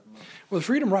what you're talking about? Well, the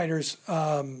Freedom Riders,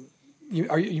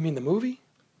 you mean the movie?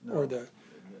 No, Or the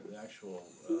actual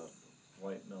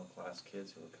white middle class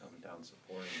kids who were coming down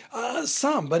supporting.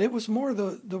 some, but it was more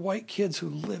the white kids who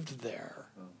lived there,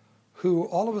 who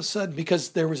all of a sudden,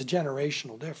 because there was a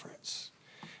generational difference,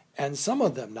 and some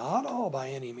of them, not all by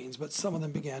any means, but some of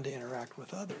them began to interact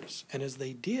with others, and as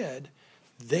they did,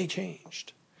 they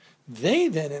changed. They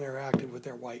then interacted with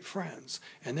their white friends,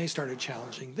 and they started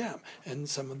challenging them, and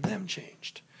some of them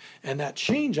changed. And that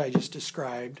change I just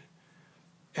described,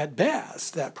 at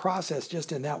best, that process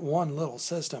just in that one little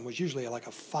system was usually like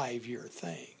a 5-year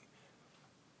thing,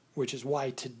 which is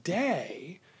why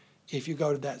today, if you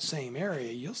go to that same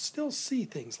area, you'll still see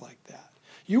things like that.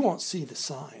 You won't see the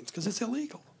signs because it's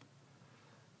illegal,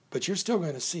 but you're still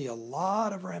going to see a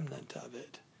lot of remnant of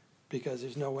it because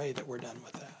there's no way that we're done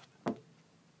with that.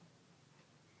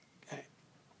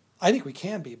 I think we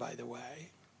can be, by the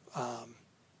way.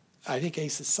 I think a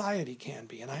society can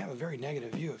be, and I have a very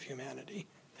negative view of humanity.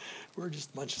 We're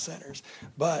just a bunch of sinners.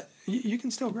 But you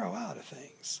can still grow out of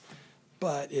things.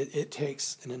 But it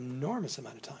takes an enormous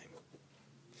amount of time.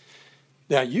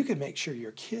 Now, you can make sure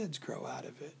your kids grow out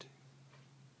of it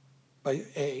by,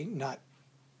 A, not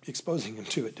exposing them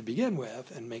to it to begin with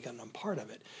and making them part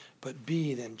of it, but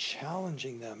B, then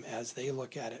challenging them as they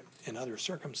look at it in other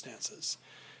circumstances.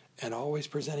 And always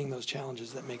presenting those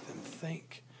challenges that make them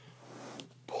think,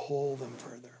 pull them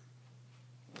further.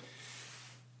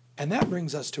 And that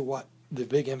brings us to what the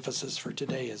big emphasis for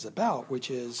today is about, which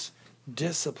is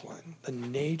discipline, the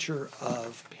nature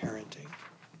of parenting.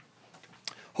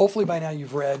 Hopefully by now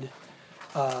you've read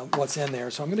what's in there.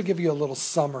 So I'm going to give you a little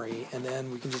summary, and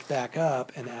then we can just back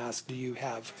up and ask, do you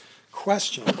have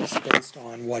questions based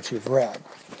on what you've read?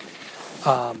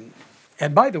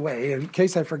 And by the way, in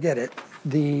case I forget it,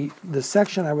 the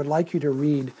section I would like you to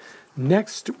read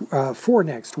for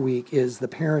next week is the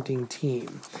parenting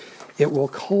team. It will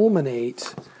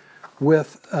culminate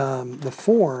with the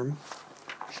form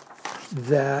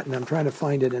that, and I'm trying to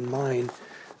find it in mine,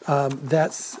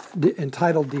 that's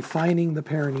entitled Defining the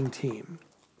Parenting Team.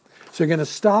 So you're going to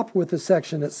stop with the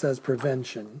section that says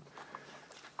prevention.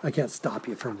 I can't stop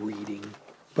you from reading,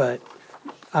 but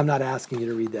I'm not asking you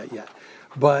to read that yet.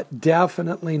 But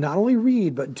definitely not only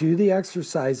read, but do the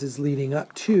exercises leading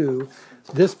up to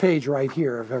this page right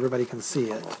here, if everybody can see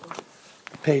it.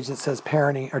 Page that says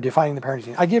parenting or defining the parenting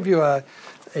team. I give you a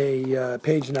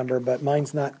page number, but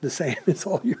mine's not the same as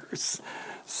all yours.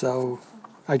 So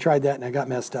I tried that and I got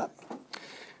messed up.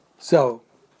 So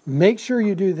make sure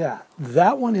you do that.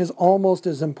 That one is almost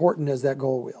as important as that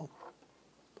goal wheel.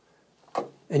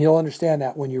 And you'll understand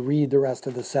that when you read the rest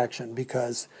of the section,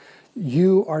 because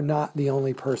You are not the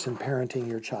only person parenting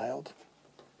your child.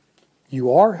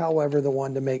 You are, however, the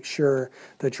one to make sure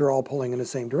that you're all pulling in the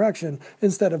same direction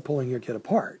instead of pulling your kid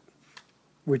apart,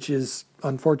 which is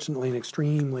unfortunately an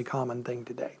extremely common thing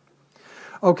today.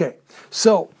 Okay,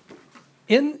 so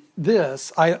in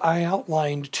this, I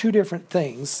outlined two different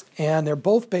things, and they're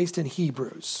both based in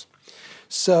Hebrews.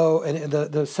 So, and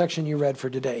the section you read for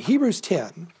today, Hebrews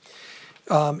 10.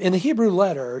 In the Hebrew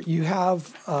letter, you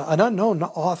have an unknown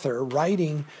author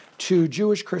writing to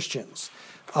Jewish Christians,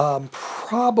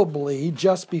 probably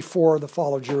just before the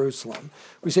fall of Jerusalem.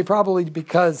 We say probably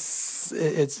because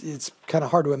it's kind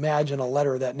of hard to imagine a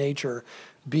letter of that nature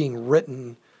being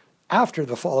written after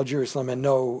the fall of Jerusalem and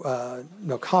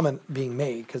no comment being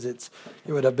made, because it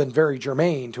would have been very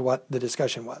germane to what the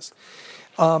discussion was.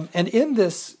 And in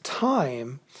this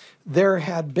time, there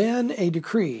had been a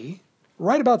decree,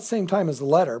 right about the same time as the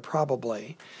letter,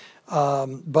 probably,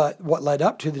 but what led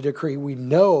up to the decree, we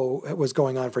know it was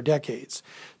going on for decades.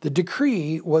 The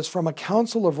decree was from a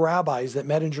council of rabbis that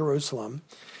met in Jerusalem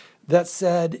that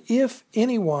said, if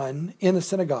anyone in the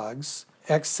synagogues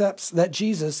accepts that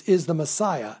Jesus is the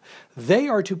Messiah, they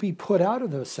are to be put out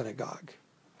of the synagogue.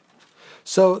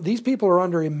 So these people are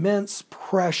under immense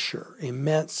pressure,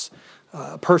 immense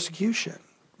persecution,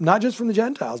 not just from the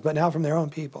Gentiles, but now from their own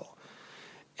people.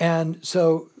 And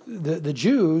so the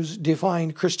Jews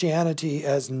defined Christianity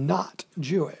as not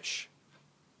Jewish.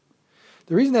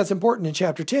 The reason that's important in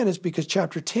chapter 10 is because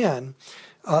chapter 10,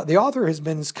 the author has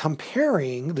been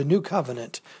comparing the new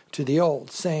covenant to the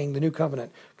old, saying the new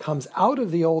covenant comes out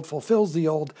of the old, fulfills the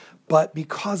old, but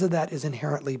because of that is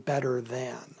inherently better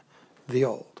than the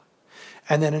old.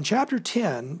 And then in chapter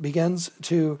 10 begins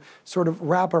to sort of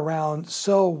wrap around,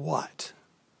 so what?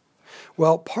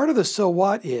 Well, part of the so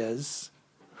what is,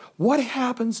 what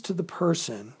happens to the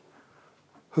person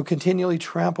who continually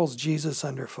tramples Jesus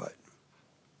underfoot,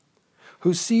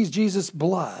 who sees Jesus'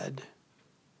 blood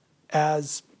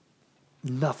as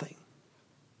nothing,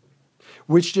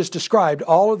 which just described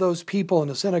all of those people in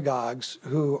the synagogues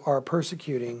who are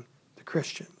persecuting the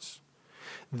Christians.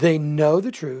 They know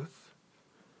the truth.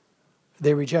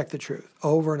 They reject the truth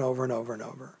over and over and over and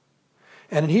over.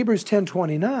 And in Hebrews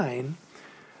 10:29,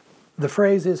 the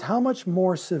phrase is, how much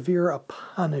more severe a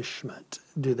punishment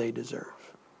do they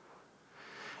deserve?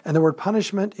 And the word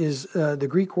punishment is the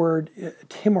Greek word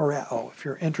timoreo, if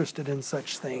you're interested in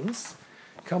such things.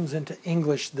 It comes into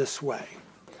English this way.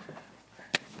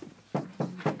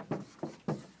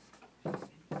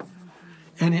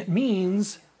 And it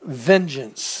means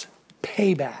vengeance,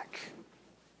 payback.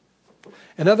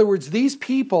 In other words, these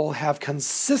people have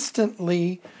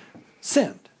consistently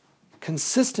sinned,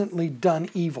 consistently done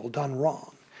evil, done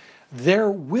wrong. There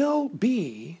will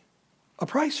be a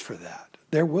price for that.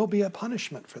 There will be a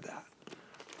punishment for that.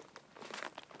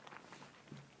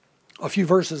 A few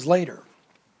verses later,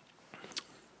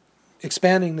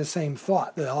 expanding the same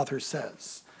thought, the author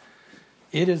says,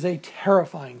 it is a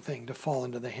terrifying thing to fall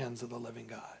into the hands of the living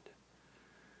God.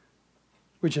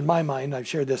 Which in my mind, I've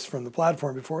shared this from the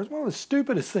platform before, is one of the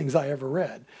stupidest things I ever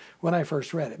read when I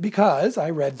first read it. Because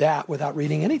I read that without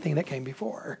reading anything that came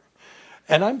before.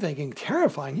 And I'm thinking,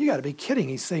 terrifying, you got to be kidding,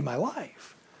 he saved my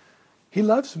life. He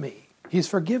loves me. He's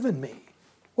forgiven me.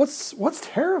 What's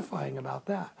terrifying about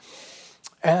that?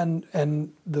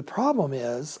 And the problem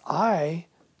is I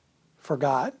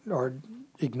forgot or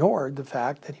ignored the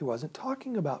fact that he wasn't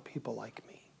talking about people like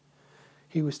me.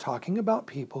 He was talking about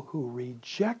people who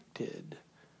rejected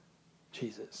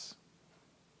Jesus.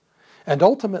 And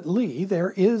ultimately,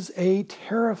 there is a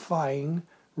terrifying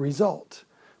result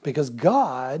because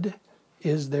God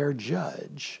is their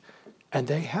judge and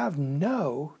they have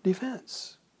no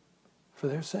defense for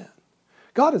their sin.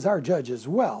 God is our judge as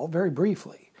well, very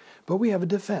briefly, but we have a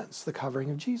defense, the covering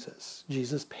of Jesus.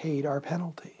 Jesus paid our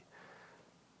penalty.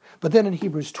 But then in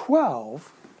Hebrews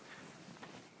 12,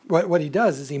 what he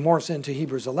does is he morphs into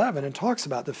Hebrews 11 and talks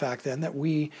about the fact then that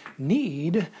we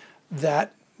need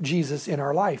that Jesus in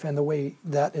our life, and the way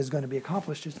that is going to be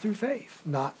accomplished is through faith,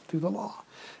 not through the law.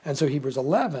 And so Hebrews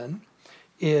 11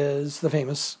 is the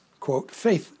famous, quote,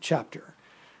 faith chapter.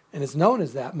 And it's known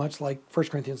as that, much like 1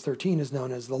 Corinthians 13 is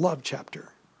known as the love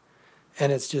chapter.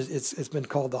 And it's been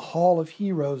called the Hall of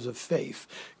Heroes of Faith,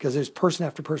 because there's person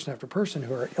after person after person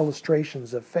who are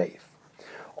illustrations of faith.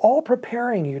 All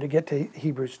preparing you to get to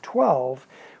Hebrews 12,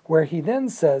 where he then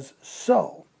says,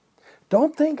 so,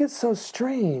 don't think it's so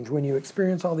strange when you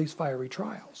experience all these fiery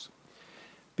trials,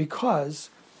 because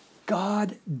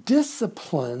God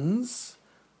disciplines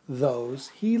those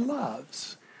he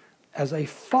loves. As a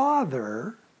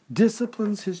father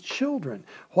disciplines his children.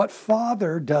 What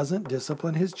father doesn't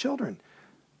discipline his children?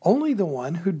 only the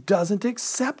one who doesn't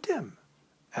accept him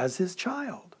as his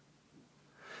child.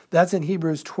 That's in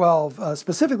Hebrews 12,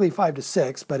 specifically 5 to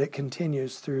 6, but it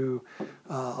continues through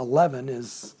 11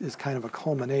 is kind of a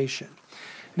culmination.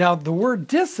 Now, the word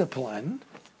discipline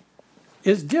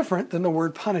is different than the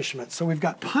word punishment. So we've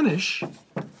got punish,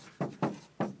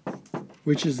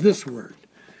 which is this word.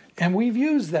 And we've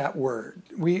used that word.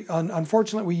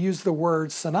 Unfortunately, we use the word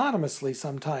synonymously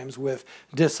sometimes with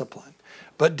discipline.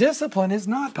 But discipline is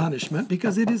not punishment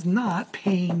because it is not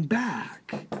paying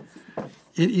back.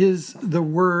 It is the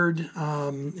word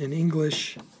in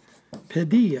English,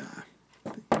 paideia.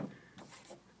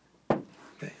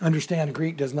 Okay. Understand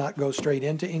Greek does not go straight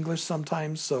into English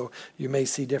sometimes, so you may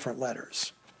see different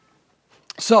letters.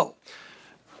 So,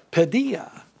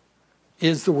 paideia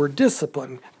is the word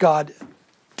discipline. God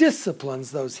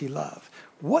disciplines those he loves.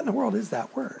 What in the world is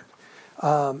that word?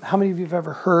 How many of you have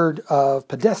ever heard of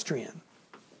pedestrian?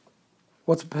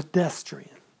 What's a pedestrian?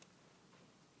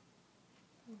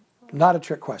 Not a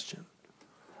trick question.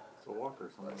 It's a walker.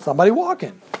 Somebody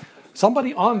walking.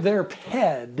 Somebody on their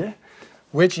ped,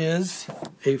 which is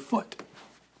a foot.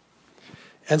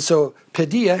 And so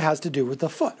paideia has to do with the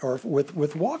foot, or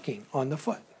with walking on the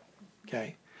foot.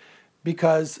 Okay?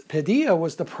 Because paideia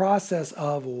was the process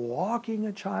of walking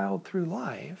a child through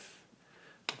life,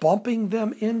 bumping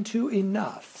them into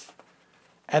enough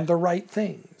and the right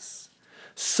things,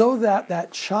 so that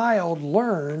that child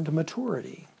learned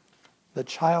maturity. The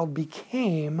child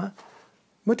became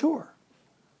mature.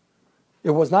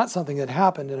 It was not something that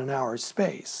happened in an hour's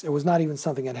space. It was not even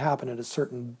something that happened in a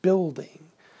certain building.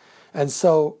 And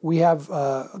so we have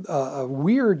a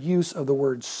weird use of the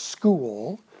word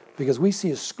school, because we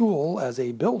see a school as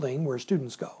a building where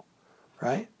students go,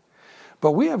 right?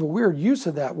 But we have a weird use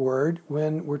of that word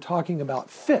when we're talking about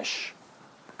fish.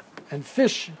 And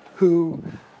fish who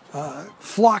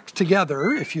flock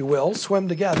together, if you will, swim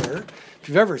together. If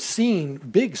you've ever seen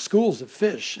big schools of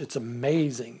fish, it's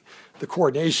amazing the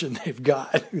coordination they've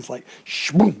got. It's like,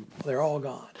 shboom, they're all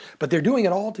gone. But they're doing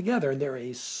it all together, and they're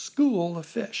a school of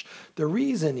fish. The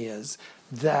reason is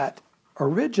that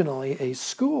originally a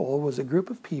school was a group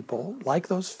of people, like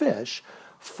those fish,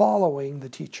 following the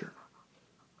teacher.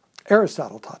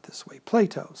 Aristotle taught this way.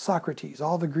 Plato, Socrates,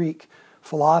 all the Greek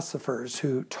philosophers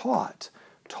who taught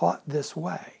this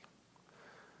way.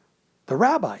 The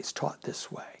rabbis taught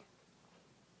this way.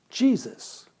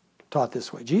 Jesus taught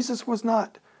this way. Jesus was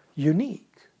not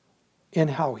unique in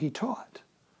how he taught.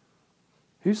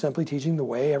 He was simply teaching the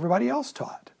way everybody else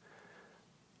taught.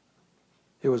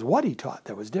 It was what he taught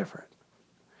that was different.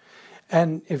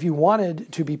 And if you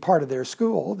wanted to be part of their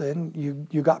school, then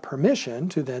you got permission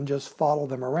to then just follow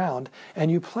them around, and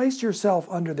you placed yourself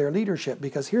under their leadership,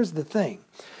 because here's the thing.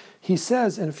 He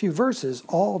says in a few verses,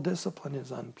 all discipline is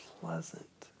unpleasant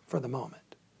for the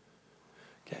moment.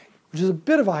 Okay, which is a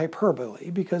bit of a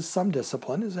hyperbole, because some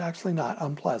discipline is actually not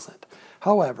unpleasant.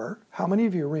 However, how many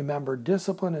of you remember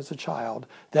discipline as a child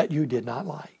that you did not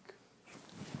like?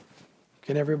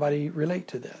 Can everybody relate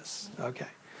to this? Okay.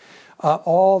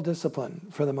 All discipline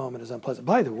for the moment is unpleasant.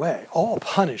 By the way, all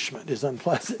punishment is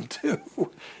unpleasant too,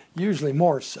 usually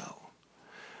more so.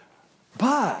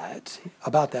 But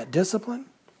about that discipline,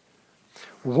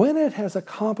 when it has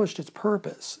accomplished its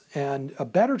purpose, and a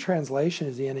better translation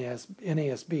is the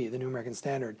NASB, the New American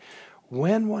Standard,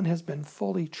 when one has been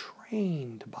fully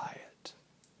trained by it,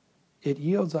 it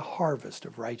yields a harvest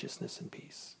of righteousness and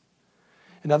peace.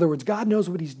 In other words, God knows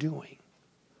what he's doing.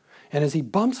 And as he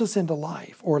bumps us into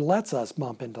life, or lets us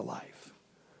bump into life.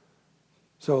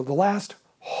 So the last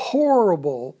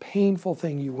horrible, painful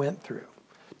thing you went through,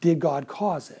 did God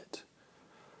cause it?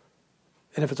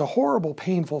 And if it's a horrible,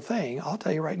 painful thing, I'll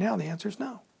tell you right now, the answer is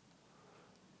no.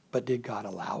 But did God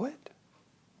allow it?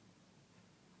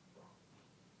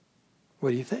 What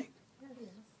do you think?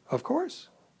 Of course.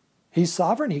 He's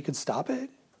sovereign. He could stop it.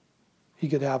 He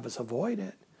could have us avoid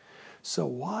it. So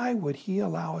why would he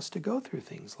allow us to go through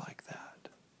things like that?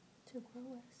 To grow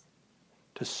us.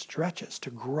 To stretch us,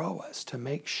 to grow us, to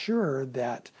make sure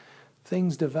that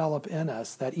things develop in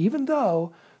us, that even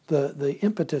though the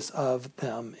impetus of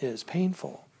them is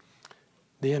painful,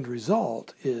 the end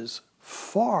result is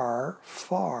far,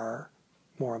 far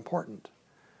more important.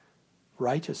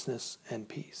 Righteousness and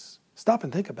peace. Stop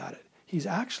and think about it. He's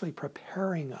actually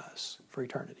preparing us for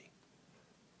eternity.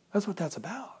 That's what that's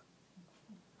about.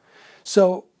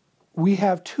 So we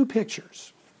have two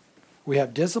pictures. We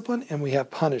have discipline and we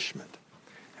have punishment.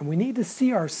 And we need to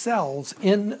see ourselves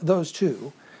in those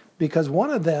two, because one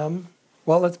of them,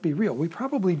 well, let's be real, we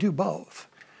probably do both.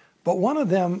 But one of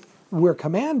them we're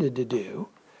commanded to do,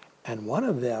 and one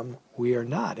of them we are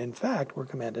not. In fact, we're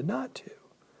commanded not to.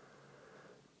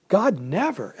 God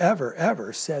never, ever,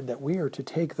 ever said that we are to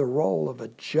take the role of a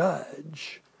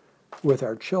judge with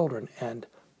our children and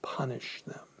punish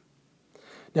them.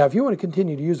 Now, if you want to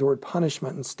continue to use the word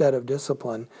punishment instead of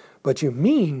discipline, but you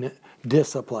mean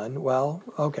discipline, well,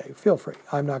 okay, feel free.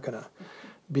 I'm not going to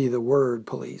be the word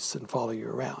police and follow you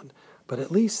around. But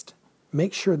at least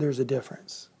make sure there's a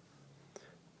difference.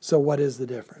 So what is the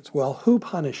difference? Well, who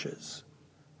punishes?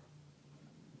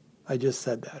 I just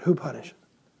said that. Who punishes?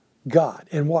 God.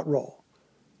 In what role?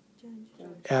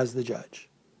 As the judge.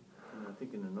 And I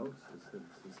think in the notes it said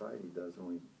society does when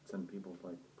we send people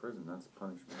like to prison. That's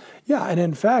punishment. Yeah, and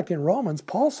in fact, in Romans,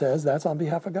 Paul says that's on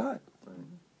behalf of God. Right.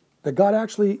 That God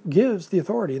actually gives the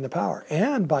authority and the power.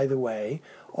 And, by the way,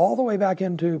 all the way back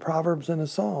into Proverbs and the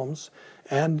Psalms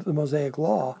and the Mosaic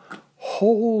Law,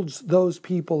 holds those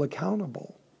people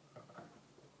accountable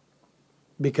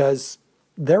because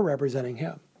they're representing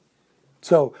him.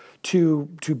 So to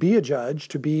be a judge,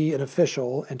 to be an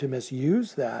official, and to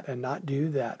misuse that and not do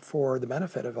that for the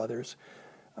benefit of others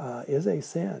is a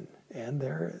sin. And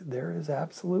there is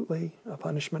absolutely a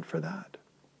punishment for that.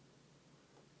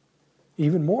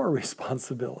 Even more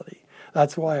responsibility.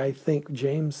 That's why I think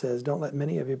James says, don't let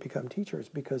many of you become teachers,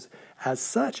 because as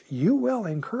such, you will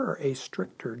incur a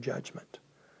stricter judgment.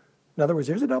 In other words,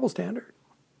 there's a double standard.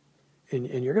 And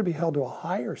you're going to be held to a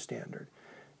higher standard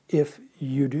if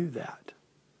you do that.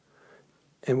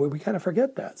 And we kind of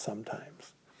forget that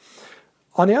sometimes.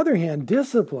 On the other hand,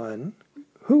 discipline,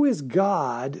 who is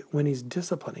God when he's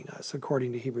disciplining us,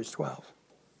 according to Hebrews 12?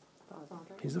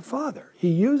 He's the Father. He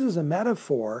uses a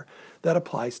metaphor that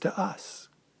applies to us.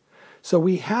 So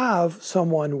we have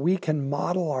someone we can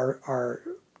model our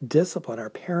discipline, our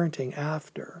parenting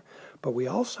after, but we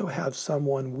also have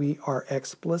someone we are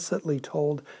explicitly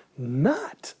told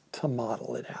not to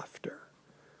model it after,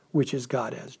 which is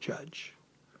God as judge.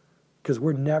 Because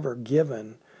we're never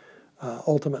given,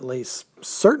 ultimately,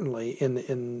 certainly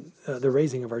in the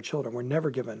raising of our children, we're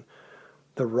never given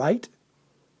the right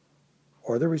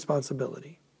or the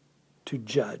responsibility to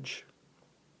judge,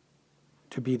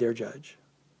 to be their judge.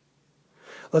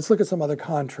 Let's look at some other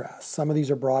contrasts. Some of these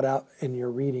are brought out in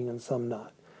your reading and some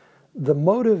not. The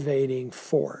motivating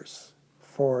force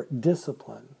for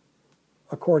discipline,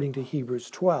 according to Hebrews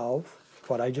 12,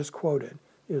 what I just quoted,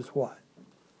 is what?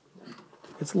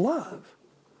 It's love.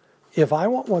 If I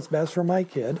want what's best for my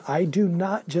kid, I do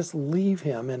not just leave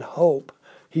him and hope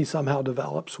he somehow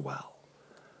develops well.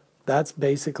 That's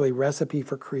basically recipe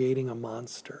for creating a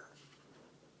monster.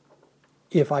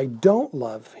 If I don't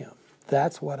love him,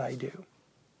 that's what I do.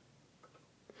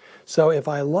 So if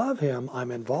I love him,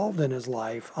 I'm involved in his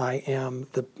life. I am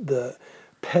the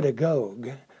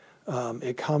pedagogue.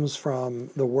 It comes from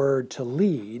the word to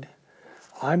lead.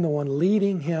 I'm the one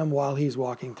leading him while he's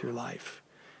walking through life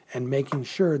and making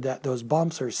sure that those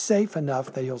bumps are safe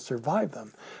enough that he'll survive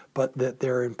them, but that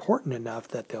they're important enough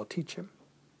that they'll teach him.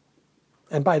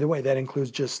 And by the way, that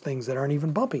includes just things that aren't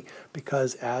even bumpy,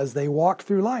 because as they walked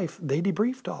through life, they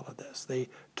debriefed all of this. They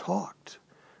talked.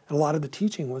 And a lot of the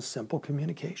teaching was simple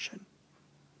communication.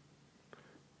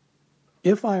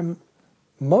 If I'm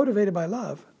motivated by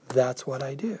love, that's what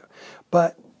I do.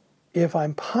 But if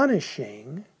I'm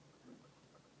punishing,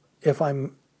 if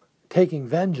I'm taking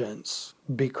vengeance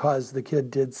because the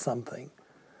kid did something,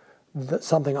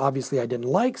 something obviously I didn't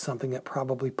like, something that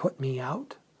probably put me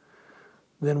out,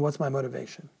 then what's my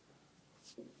motivation?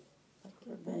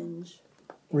 Revenge.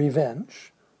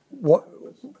 Revenge.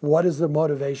 What is the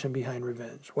motivation behind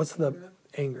revenge? What's the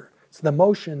anger? It's the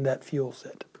emotion that fuels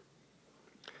it.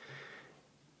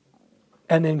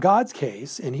 And in God's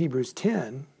case, in Hebrews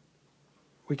 10,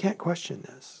 we can't question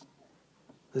this.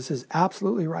 This is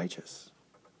absolutely righteous.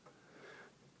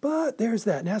 But there's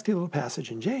that nasty little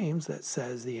passage in James that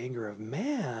says the anger of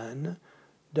man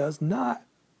does not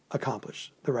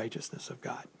accomplish the righteousness of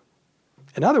God.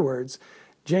 In other words,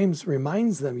 James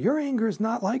reminds them, your anger is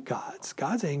not like God's.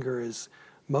 God's anger is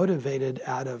motivated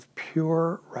out of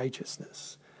pure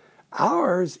righteousness.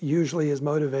 Ours usually is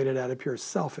motivated out of pure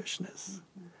selfishness.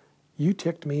 You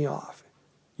ticked me off.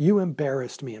 You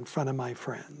embarrassed me in front of my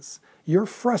friends. You're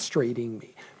frustrating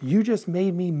me. You just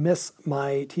made me miss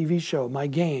my TV show, my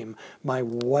game, my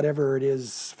whatever it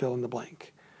is, fill in the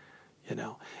blank.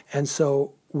 And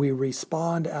so we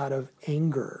respond out of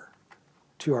anger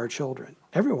to our children.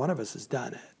 Every one of us has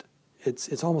done it.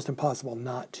 It's almost impossible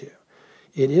not to.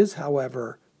 It is,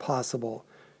 however, possible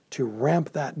to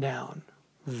ramp that down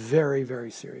very,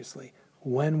 very seriously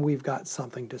when we've got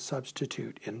something to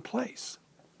substitute in place,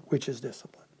 which is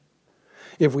discipline.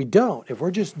 If we don't, if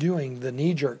we're just doing the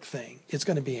knee-jerk thing, it's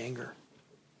going to be anger.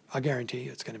 I guarantee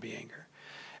you it's going to be anger.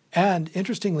 And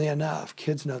interestingly enough,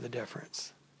 kids know the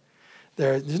difference.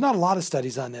 There's not a lot of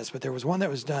studies on this, but there was one that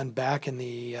was done back in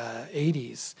the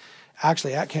 80s,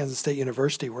 actually at Kansas State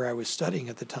University where I was studying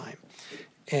at the time.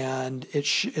 And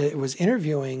it was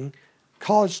interviewing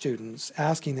college students,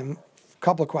 asking them a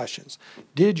couple of questions.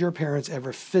 Did your parents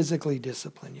ever physically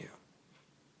discipline you?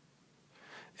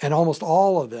 And almost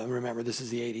all of them, remember this is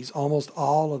the 80s, almost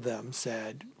all of them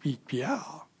said, yeah.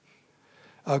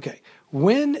 Okay,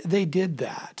 when they did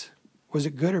that, was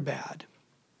it good or bad?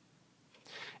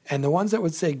 And the ones that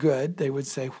would say good, they would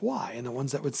say why. And the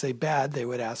ones that would say bad, they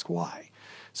would ask why.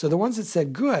 So the ones that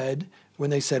said good, when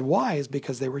they said why, is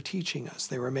because they were teaching us.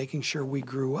 They were making sure we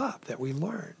grew up, that we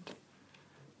learned.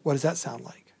 What does that sound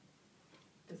like?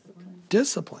 Discipline.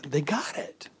 Discipline. They got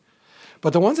it.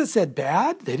 But the ones that said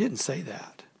bad, they didn't say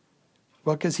that.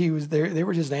 Well, because he was there, they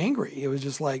were just angry. It was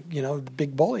just like, the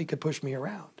big bully could push me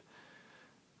around.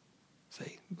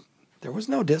 See, there was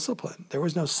no discipline. There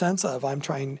was no sense of I'm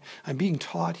being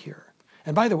taught here.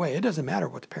 And by the way, it doesn't matter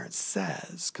what the parent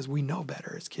says because we know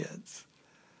better as kids.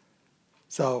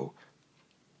 So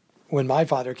when my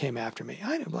father came after me,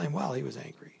 I didn't blame, well, he was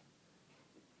angry.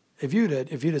 If you'd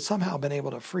have somehow been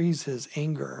able to freeze his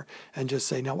anger and just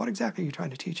say, now what exactly are you trying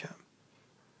to teach him?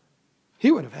 He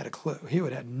wouldn't have had a clue. He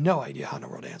would have had no idea how in the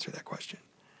world to answer that question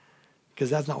because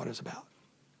that's not what it was about.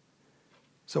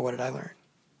 So what did I learn?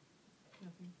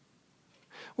 Nothing.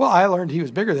 Well, I learned he was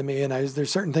bigger than me, and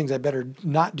there's certain things I better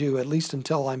not do at least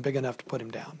until I'm big enough to put him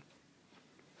down.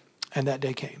 And that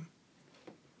day came.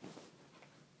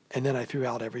 And then I threw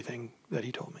out everything that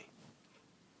he told me.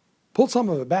 Pulled some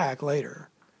of it back later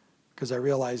because I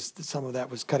realized that some of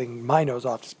that was cutting my nose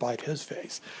off to spite his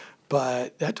face.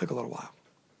 But that took a little while.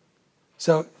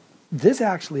 So this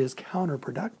actually is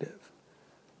counterproductive.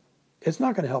 It's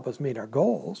not going to help us meet our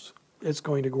goals. It's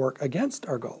going to work against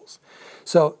our goals.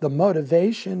 So the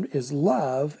motivation is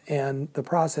love, and the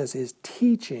process is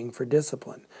teaching for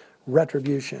discipline,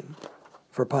 retribution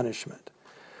for punishment.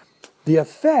 The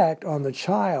effect on the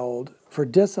child for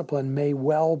discipline may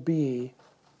well be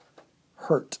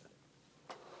hurt.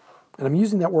 And I'm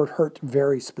using that word hurt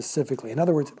very specifically. In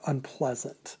other words,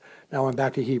 unpleasant. Now I'm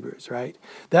back to Hebrews, right?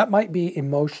 That might be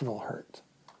emotional hurt.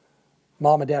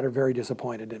 Mom and dad are very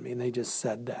disappointed in me, and they just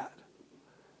said that.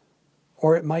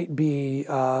 Or it might be,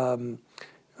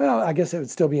 I guess it would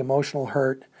still be emotional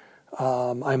hurt.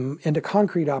 I'm into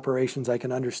concrete operations. I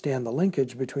can understand the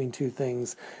linkage between two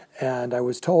things. And I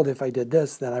was told if I did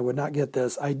this, then I would not get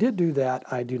this. I did do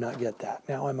that. I do not get that.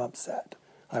 Now I'm upset.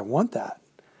 I want that.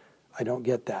 I don't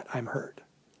get that. I'm hurt.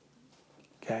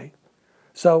 Okay?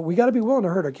 So we got to be willing to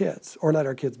hurt our kids or let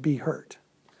our kids be hurt.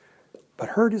 But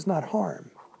hurt is not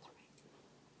harm.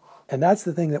 And that's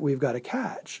the thing that we've got to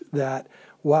catch, that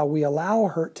while we allow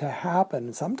hurt to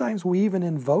happen, sometimes we even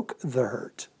invoke the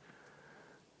hurt,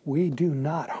 we do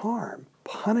not harm.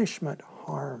 Punishment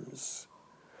harms.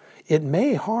 It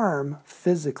may harm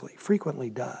physically, frequently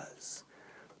does,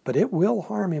 but it will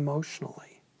harm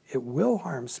emotionally. It will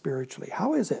harm spiritually.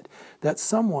 How is it that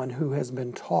someone who has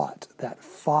been taught that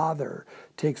father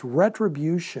takes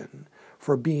retribution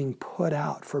for being put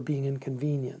out, for being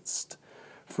inconvenienced,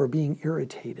 for being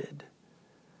irritated,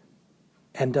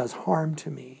 and does harm to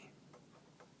me?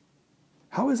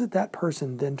 How is it that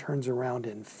person then turns around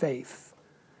in faith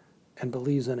and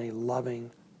believes in a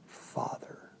loving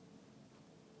father?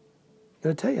 I'm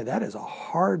going to tell you, that is a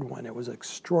hard one. It was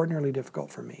extraordinarily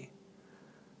difficult for me.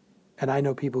 And I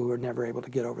know people who are never able to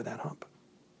get over that hump.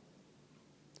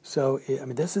 So,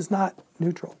 this is not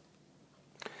neutral.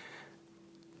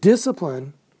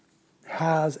 Discipline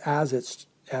has as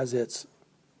its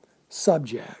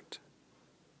subject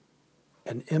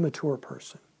an immature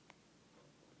person.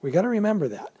 We got to remember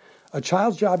that. A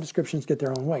child's job descriptions get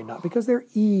their own way, not because they're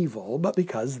evil, but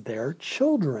because they're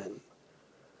children.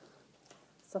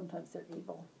 Sometimes they're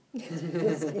evil.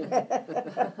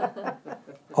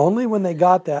 Only when they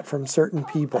got that from certain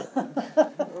people.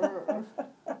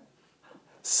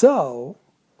 So,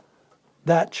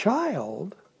 that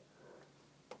child,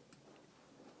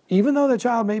 even though the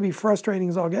child may be frustrating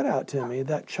as all get out to me,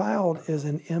 that child is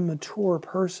an immature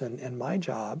person, and my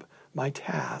job, my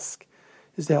task,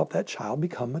 is to help that child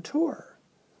become mature.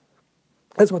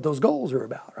 That's what those goals are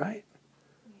about, right?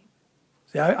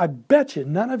 See, I bet you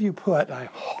none of you put, I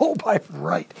hope I'm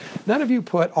right, none of you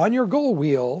put on your goal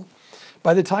wheel,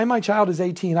 by the time my child is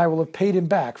 18, I will have paid him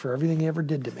back for everything he ever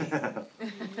did to me.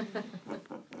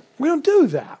 We don't do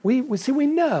that. We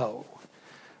know.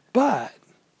 But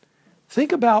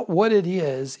think about what it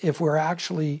is if we're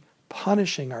actually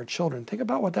punishing our children. Think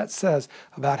about what that says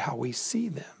about how we see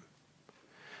them.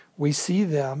 We see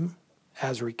them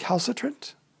as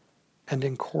recalcitrant and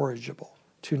incorrigible.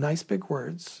 Two nice big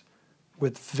words.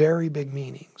 with very big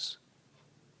meanings.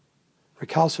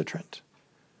 Recalcitrant,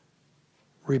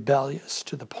 rebellious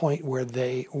to the point where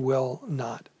they will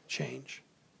not change.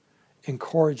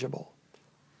 Incorrigible,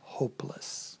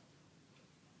 hopeless.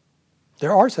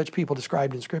 There are such people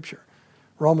described in Scripture.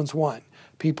 Romans 1,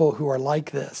 people who are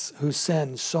like this, who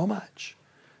sin so much,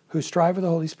 who strive with the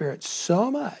Holy Spirit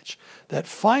so much, that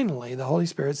finally the Holy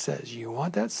Spirit says, you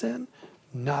want that sin?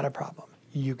 Not a problem.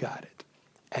 You got it.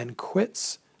 And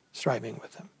quits striving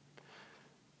with them.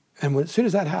 And as soon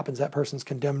as that happens, that person's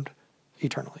condemned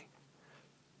eternally.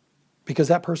 Because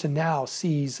that person now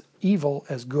sees evil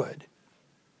as good.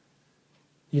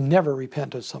 You never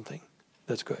repent of something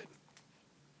that's good.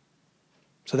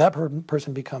 So that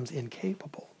person becomes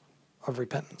incapable of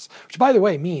repentance. Which, by the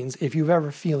way, means if you're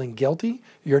ever feeling guilty,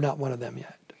 you're not one of them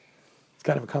yet. It's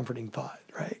kind of a comforting thought,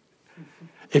 right?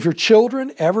 If your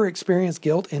children ever experience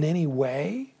guilt in any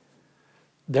way,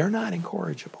 they're not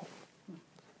incorrigible.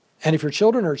 And if your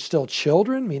children are still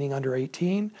children, meaning under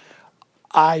 18,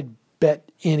 I bet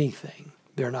anything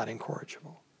they're not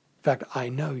incorrigible. In fact, I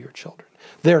know your children.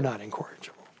 They're not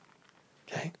incorrigible.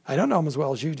 Okay? I don't know them as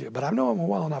well as you do, but I know them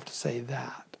well enough to say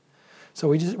that. So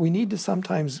we need to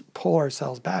sometimes pull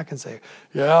ourselves back and say,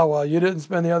 yeah, well, you didn't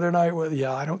spend the other night with,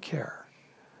 yeah, I don't care.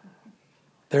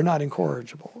 They're not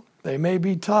incorrigible. They may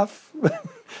be tough.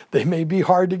 They may be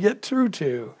hard to get through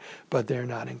to, but they're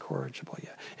not incorrigible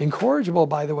yet. Incorrigible,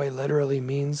 by the way, literally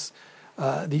means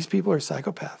these people are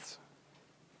psychopaths.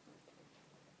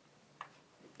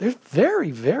 There's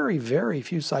very, very, very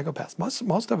few psychopaths.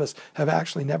 Most of us have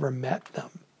actually never met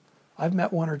them. I've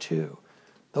met one or two.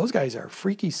 Those guys are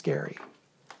freaky scary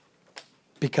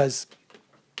because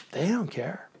they don't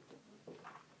care.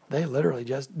 They literally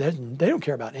just, they don't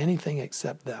care about anything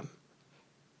except them.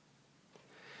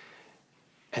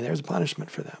 And there's a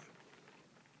punishment for them.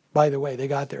 By the way, they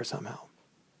got there somehow.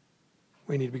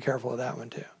 We need to be careful of that one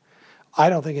too. I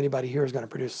don't think anybody here is going to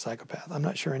produce a psychopath. I'm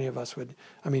not sure any of us would.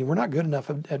 I mean, we're not good enough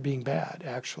at being bad,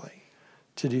 actually,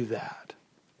 to do that.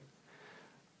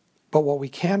 But what we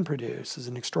can produce is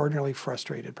an extraordinarily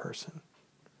frustrated person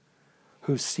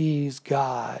who sees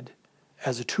God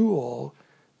as a tool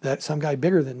that some guy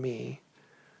bigger than me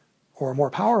or more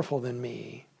powerful than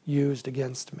me used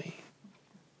against me.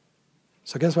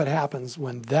 So guess what happens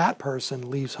when that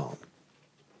person leaves home?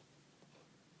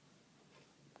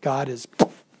 God is,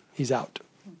 he's out.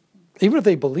 Even if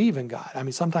they believe in God. I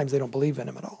mean, sometimes they don't believe in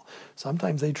him at all.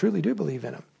 Sometimes they truly do believe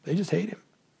in him. They just hate him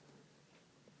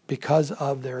because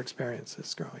of their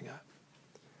experiences growing up.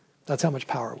 That's how much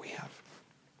power we have.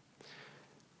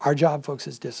 Our job, folks,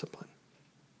 is discipline.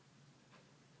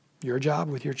 Your job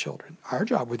with your children. Our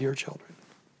job with your children.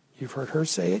 You've heard her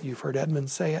say it. You've heard Edmund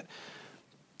say it.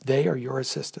 They are your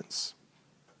assistants.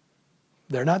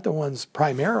 They're not the ones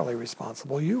primarily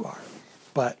responsible. You are.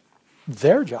 But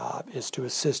their job is to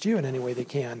assist you in any way they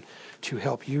can to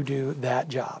help you do that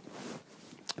job,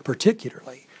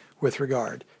 particularly with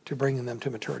regard to bringing them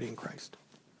to maturity in Christ.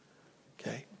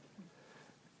 Okay?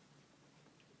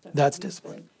 That's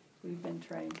discipline. We've been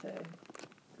trying to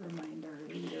remind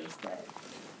our leaders that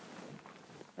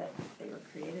they were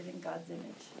created in God's image.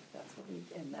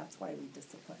 That's why we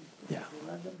discipline. Because we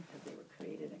love them because they were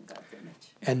created in God's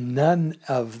image. And none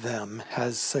of them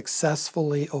has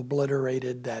successfully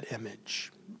obliterated that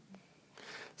image.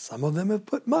 Some of them have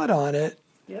put mud on it.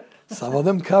 Yep. Some of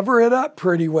them cover it up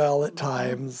pretty well at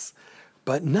times.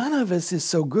 But none of us is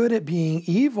so good at being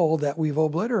evil that we've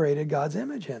obliterated God's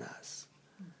image in us.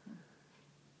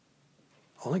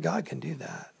 Only God can do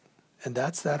that. And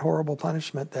that's that horrible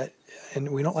punishment that,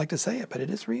 and we don't like to say it, but it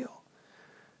is real.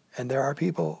 And there are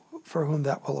people for whom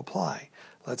that will apply.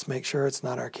 Let's make sure it's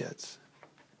not our kids.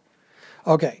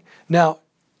 Okay, now,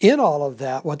 in all of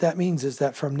that, what that means is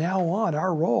that from now on,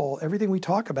 our role, everything we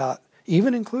talk about,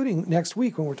 even including next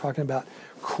week when we're talking about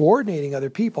coordinating other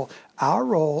people, our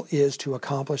role is to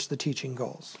accomplish the teaching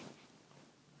goals.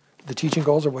 The teaching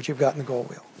goals are what you've got in the goal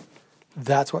wheel.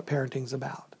 That's what parenting's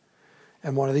about.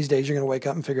 And one of these days, you're going to wake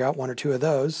up and figure out one or two of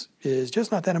those is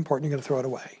just not that important. You're going to throw it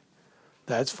away.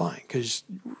 That's fine, because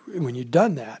when you've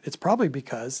done that, it's probably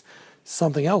because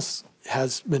something else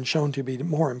has been shown to be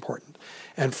more important.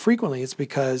 And frequently, it's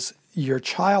because your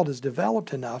child is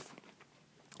developed enough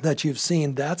that you've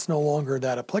seen that's no longer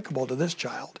that applicable to this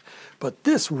child, but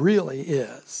this really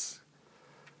is.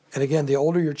 And again, the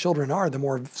older your children are, the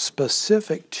more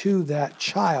specific to that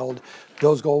child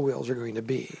those goal wheels are going to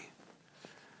be.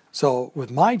 So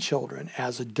with my children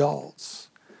as adults,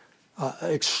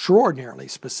 extraordinarily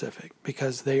specific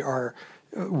because they are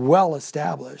well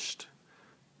established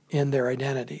in their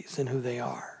identities and who they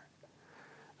are.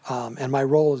 And my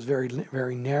role is very,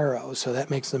 very narrow, so that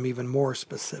makes them even more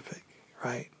specific,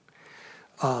 right?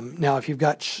 Now, if you've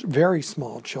got very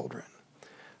small children,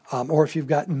 or if you've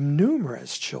got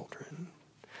numerous children,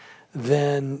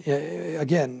 then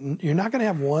again, you're not going to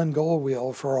have one goal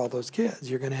wheel for all those kids.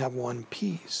 You're going to have one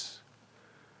piece.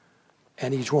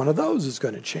 And each one of those is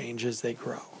going to change as they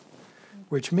grow,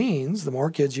 which means the more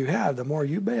kids you have, the more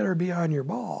you better be on your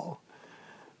ball.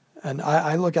 And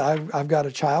I've got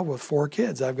a child with 4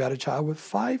 kids. I've got a child with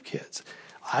 5 kids.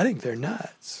 I think they're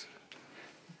nuts.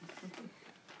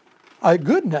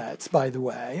 Good nuts, by the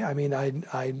way. I mean,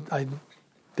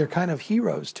 they're kind of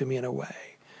heroes to me in a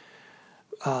way,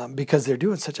 because they're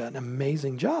doing such an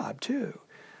amazing job too.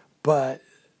 But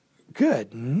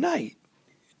good night.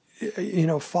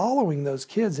 Following those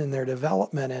kids in their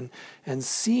development and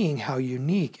seeing how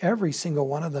unique every single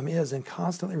one of them is, and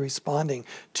constantly responding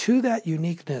to that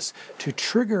uniqueness to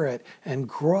trigger it and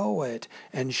grow it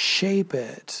and shape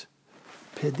it.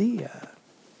 Paideia.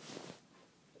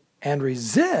 And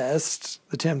resist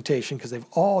the temptation, because they've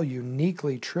all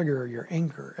uniquely trigger your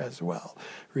anger as well.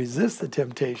 Resist the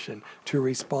temptation to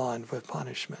respond with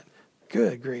punishment.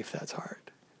 Good grief, that's hard.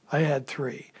 I had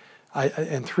 3.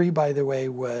 And 3, by the way,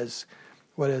 was,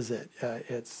 what is it?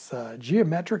 It's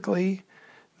geometrically,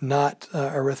 not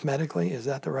arithmetically. Is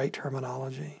that the right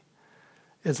terminology?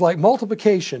 It's like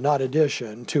multiplication, not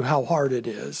addition, to how hard it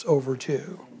is over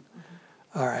 2.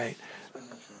 All right.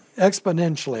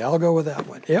 Exponentially, I'll go with that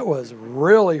one. It was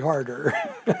really harder.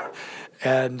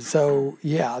 And so,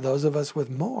 yeah, those of us with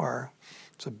more,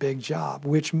 it's a big job,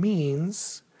 which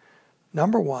means,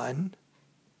 number 1,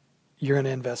 you're going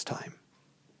to invest time.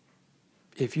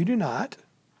 If you do not,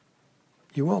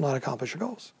 you will not accomplish your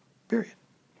goals, period.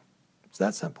 It's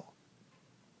that simple.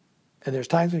 And there's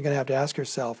times when you're going to have to ask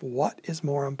yourself, what is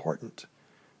more important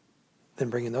than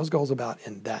bringing those goals about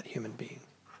in that human being?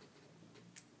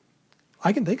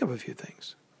 I can think of a few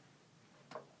things.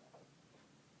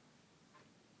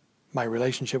 My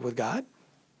relationship with God.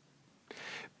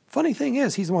 Funny thing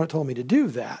is, he's the one that told me to do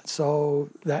that, so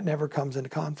that never comes into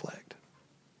conflict.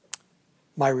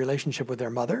 My relationship with their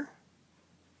mother.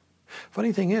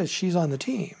 Funny thing is, she's on the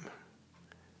team.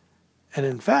 And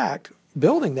in fact,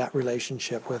 building that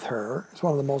relationship with her is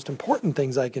one of the most important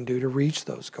things I can do to reach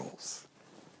those goals.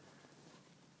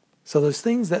 So those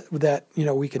things that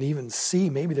we can even see,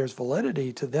 maybe there's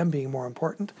validity to them being more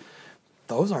important,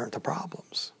 those aren't the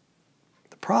problems.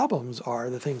 The problems are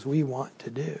the things we want to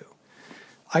do.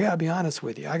 I got to be honest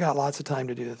with you. I got lots of time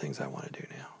to do the things I want to do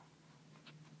now.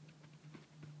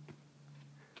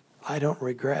 I don't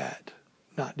regret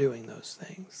not doing those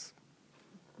things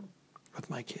with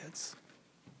my kids.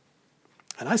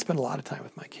 And I spend a lot of time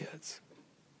with my kids.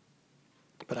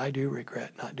 But I do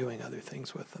regret not doing other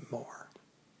things with them more.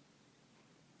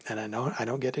 And I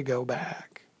don't get to go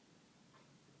back.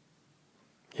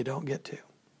 You don't get to.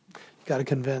 You got to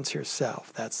convince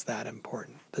yourself that's that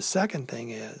important. The second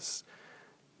thing is,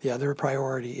 the other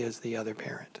priority is the other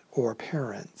parent or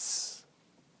parents.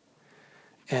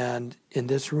 And in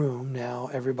this room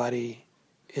now, everybody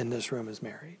in this room is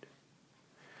married.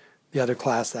 The other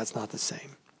class, that's not the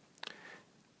same.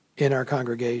 In our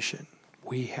congregation,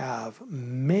 we have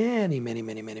many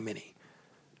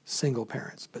single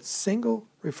parents. But single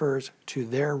refers to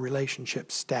their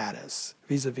relationship status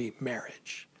vis-a-vis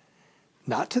marriage,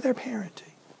 not to their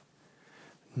parenting.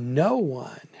 No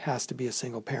one has to be a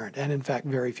single parent, and in fact,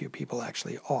 very few people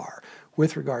actually are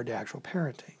with regard to actual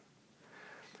parenting.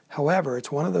 However,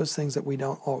 it's one of those things that we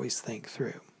don't always think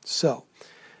through. So,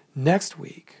 next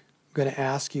week, I'm going to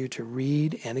ask you to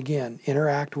read and, again,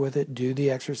 interact with it, do the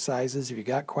exercises. If you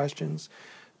got questions,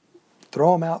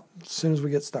 throw them out as soon as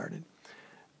we get started.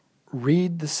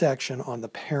 Read the section on the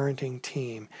parenting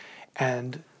team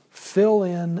and fill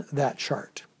in that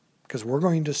chart, because we're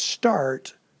going to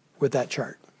start with that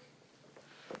chart.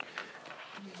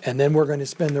 And then we're going to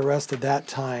spend the rest of that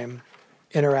time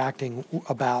interacting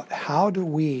about how do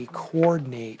we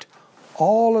coordinate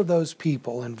all of those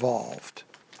people involved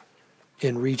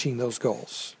in reaching those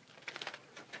goals.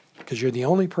 Because you're the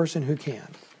only person who can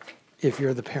if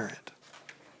you're the parent.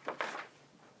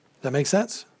 That make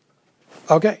sense?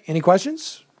 Okay, any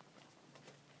questions?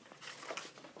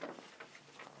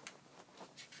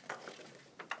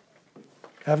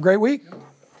 Have a great week.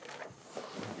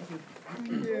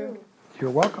 Thank you.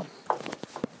 You're welcome.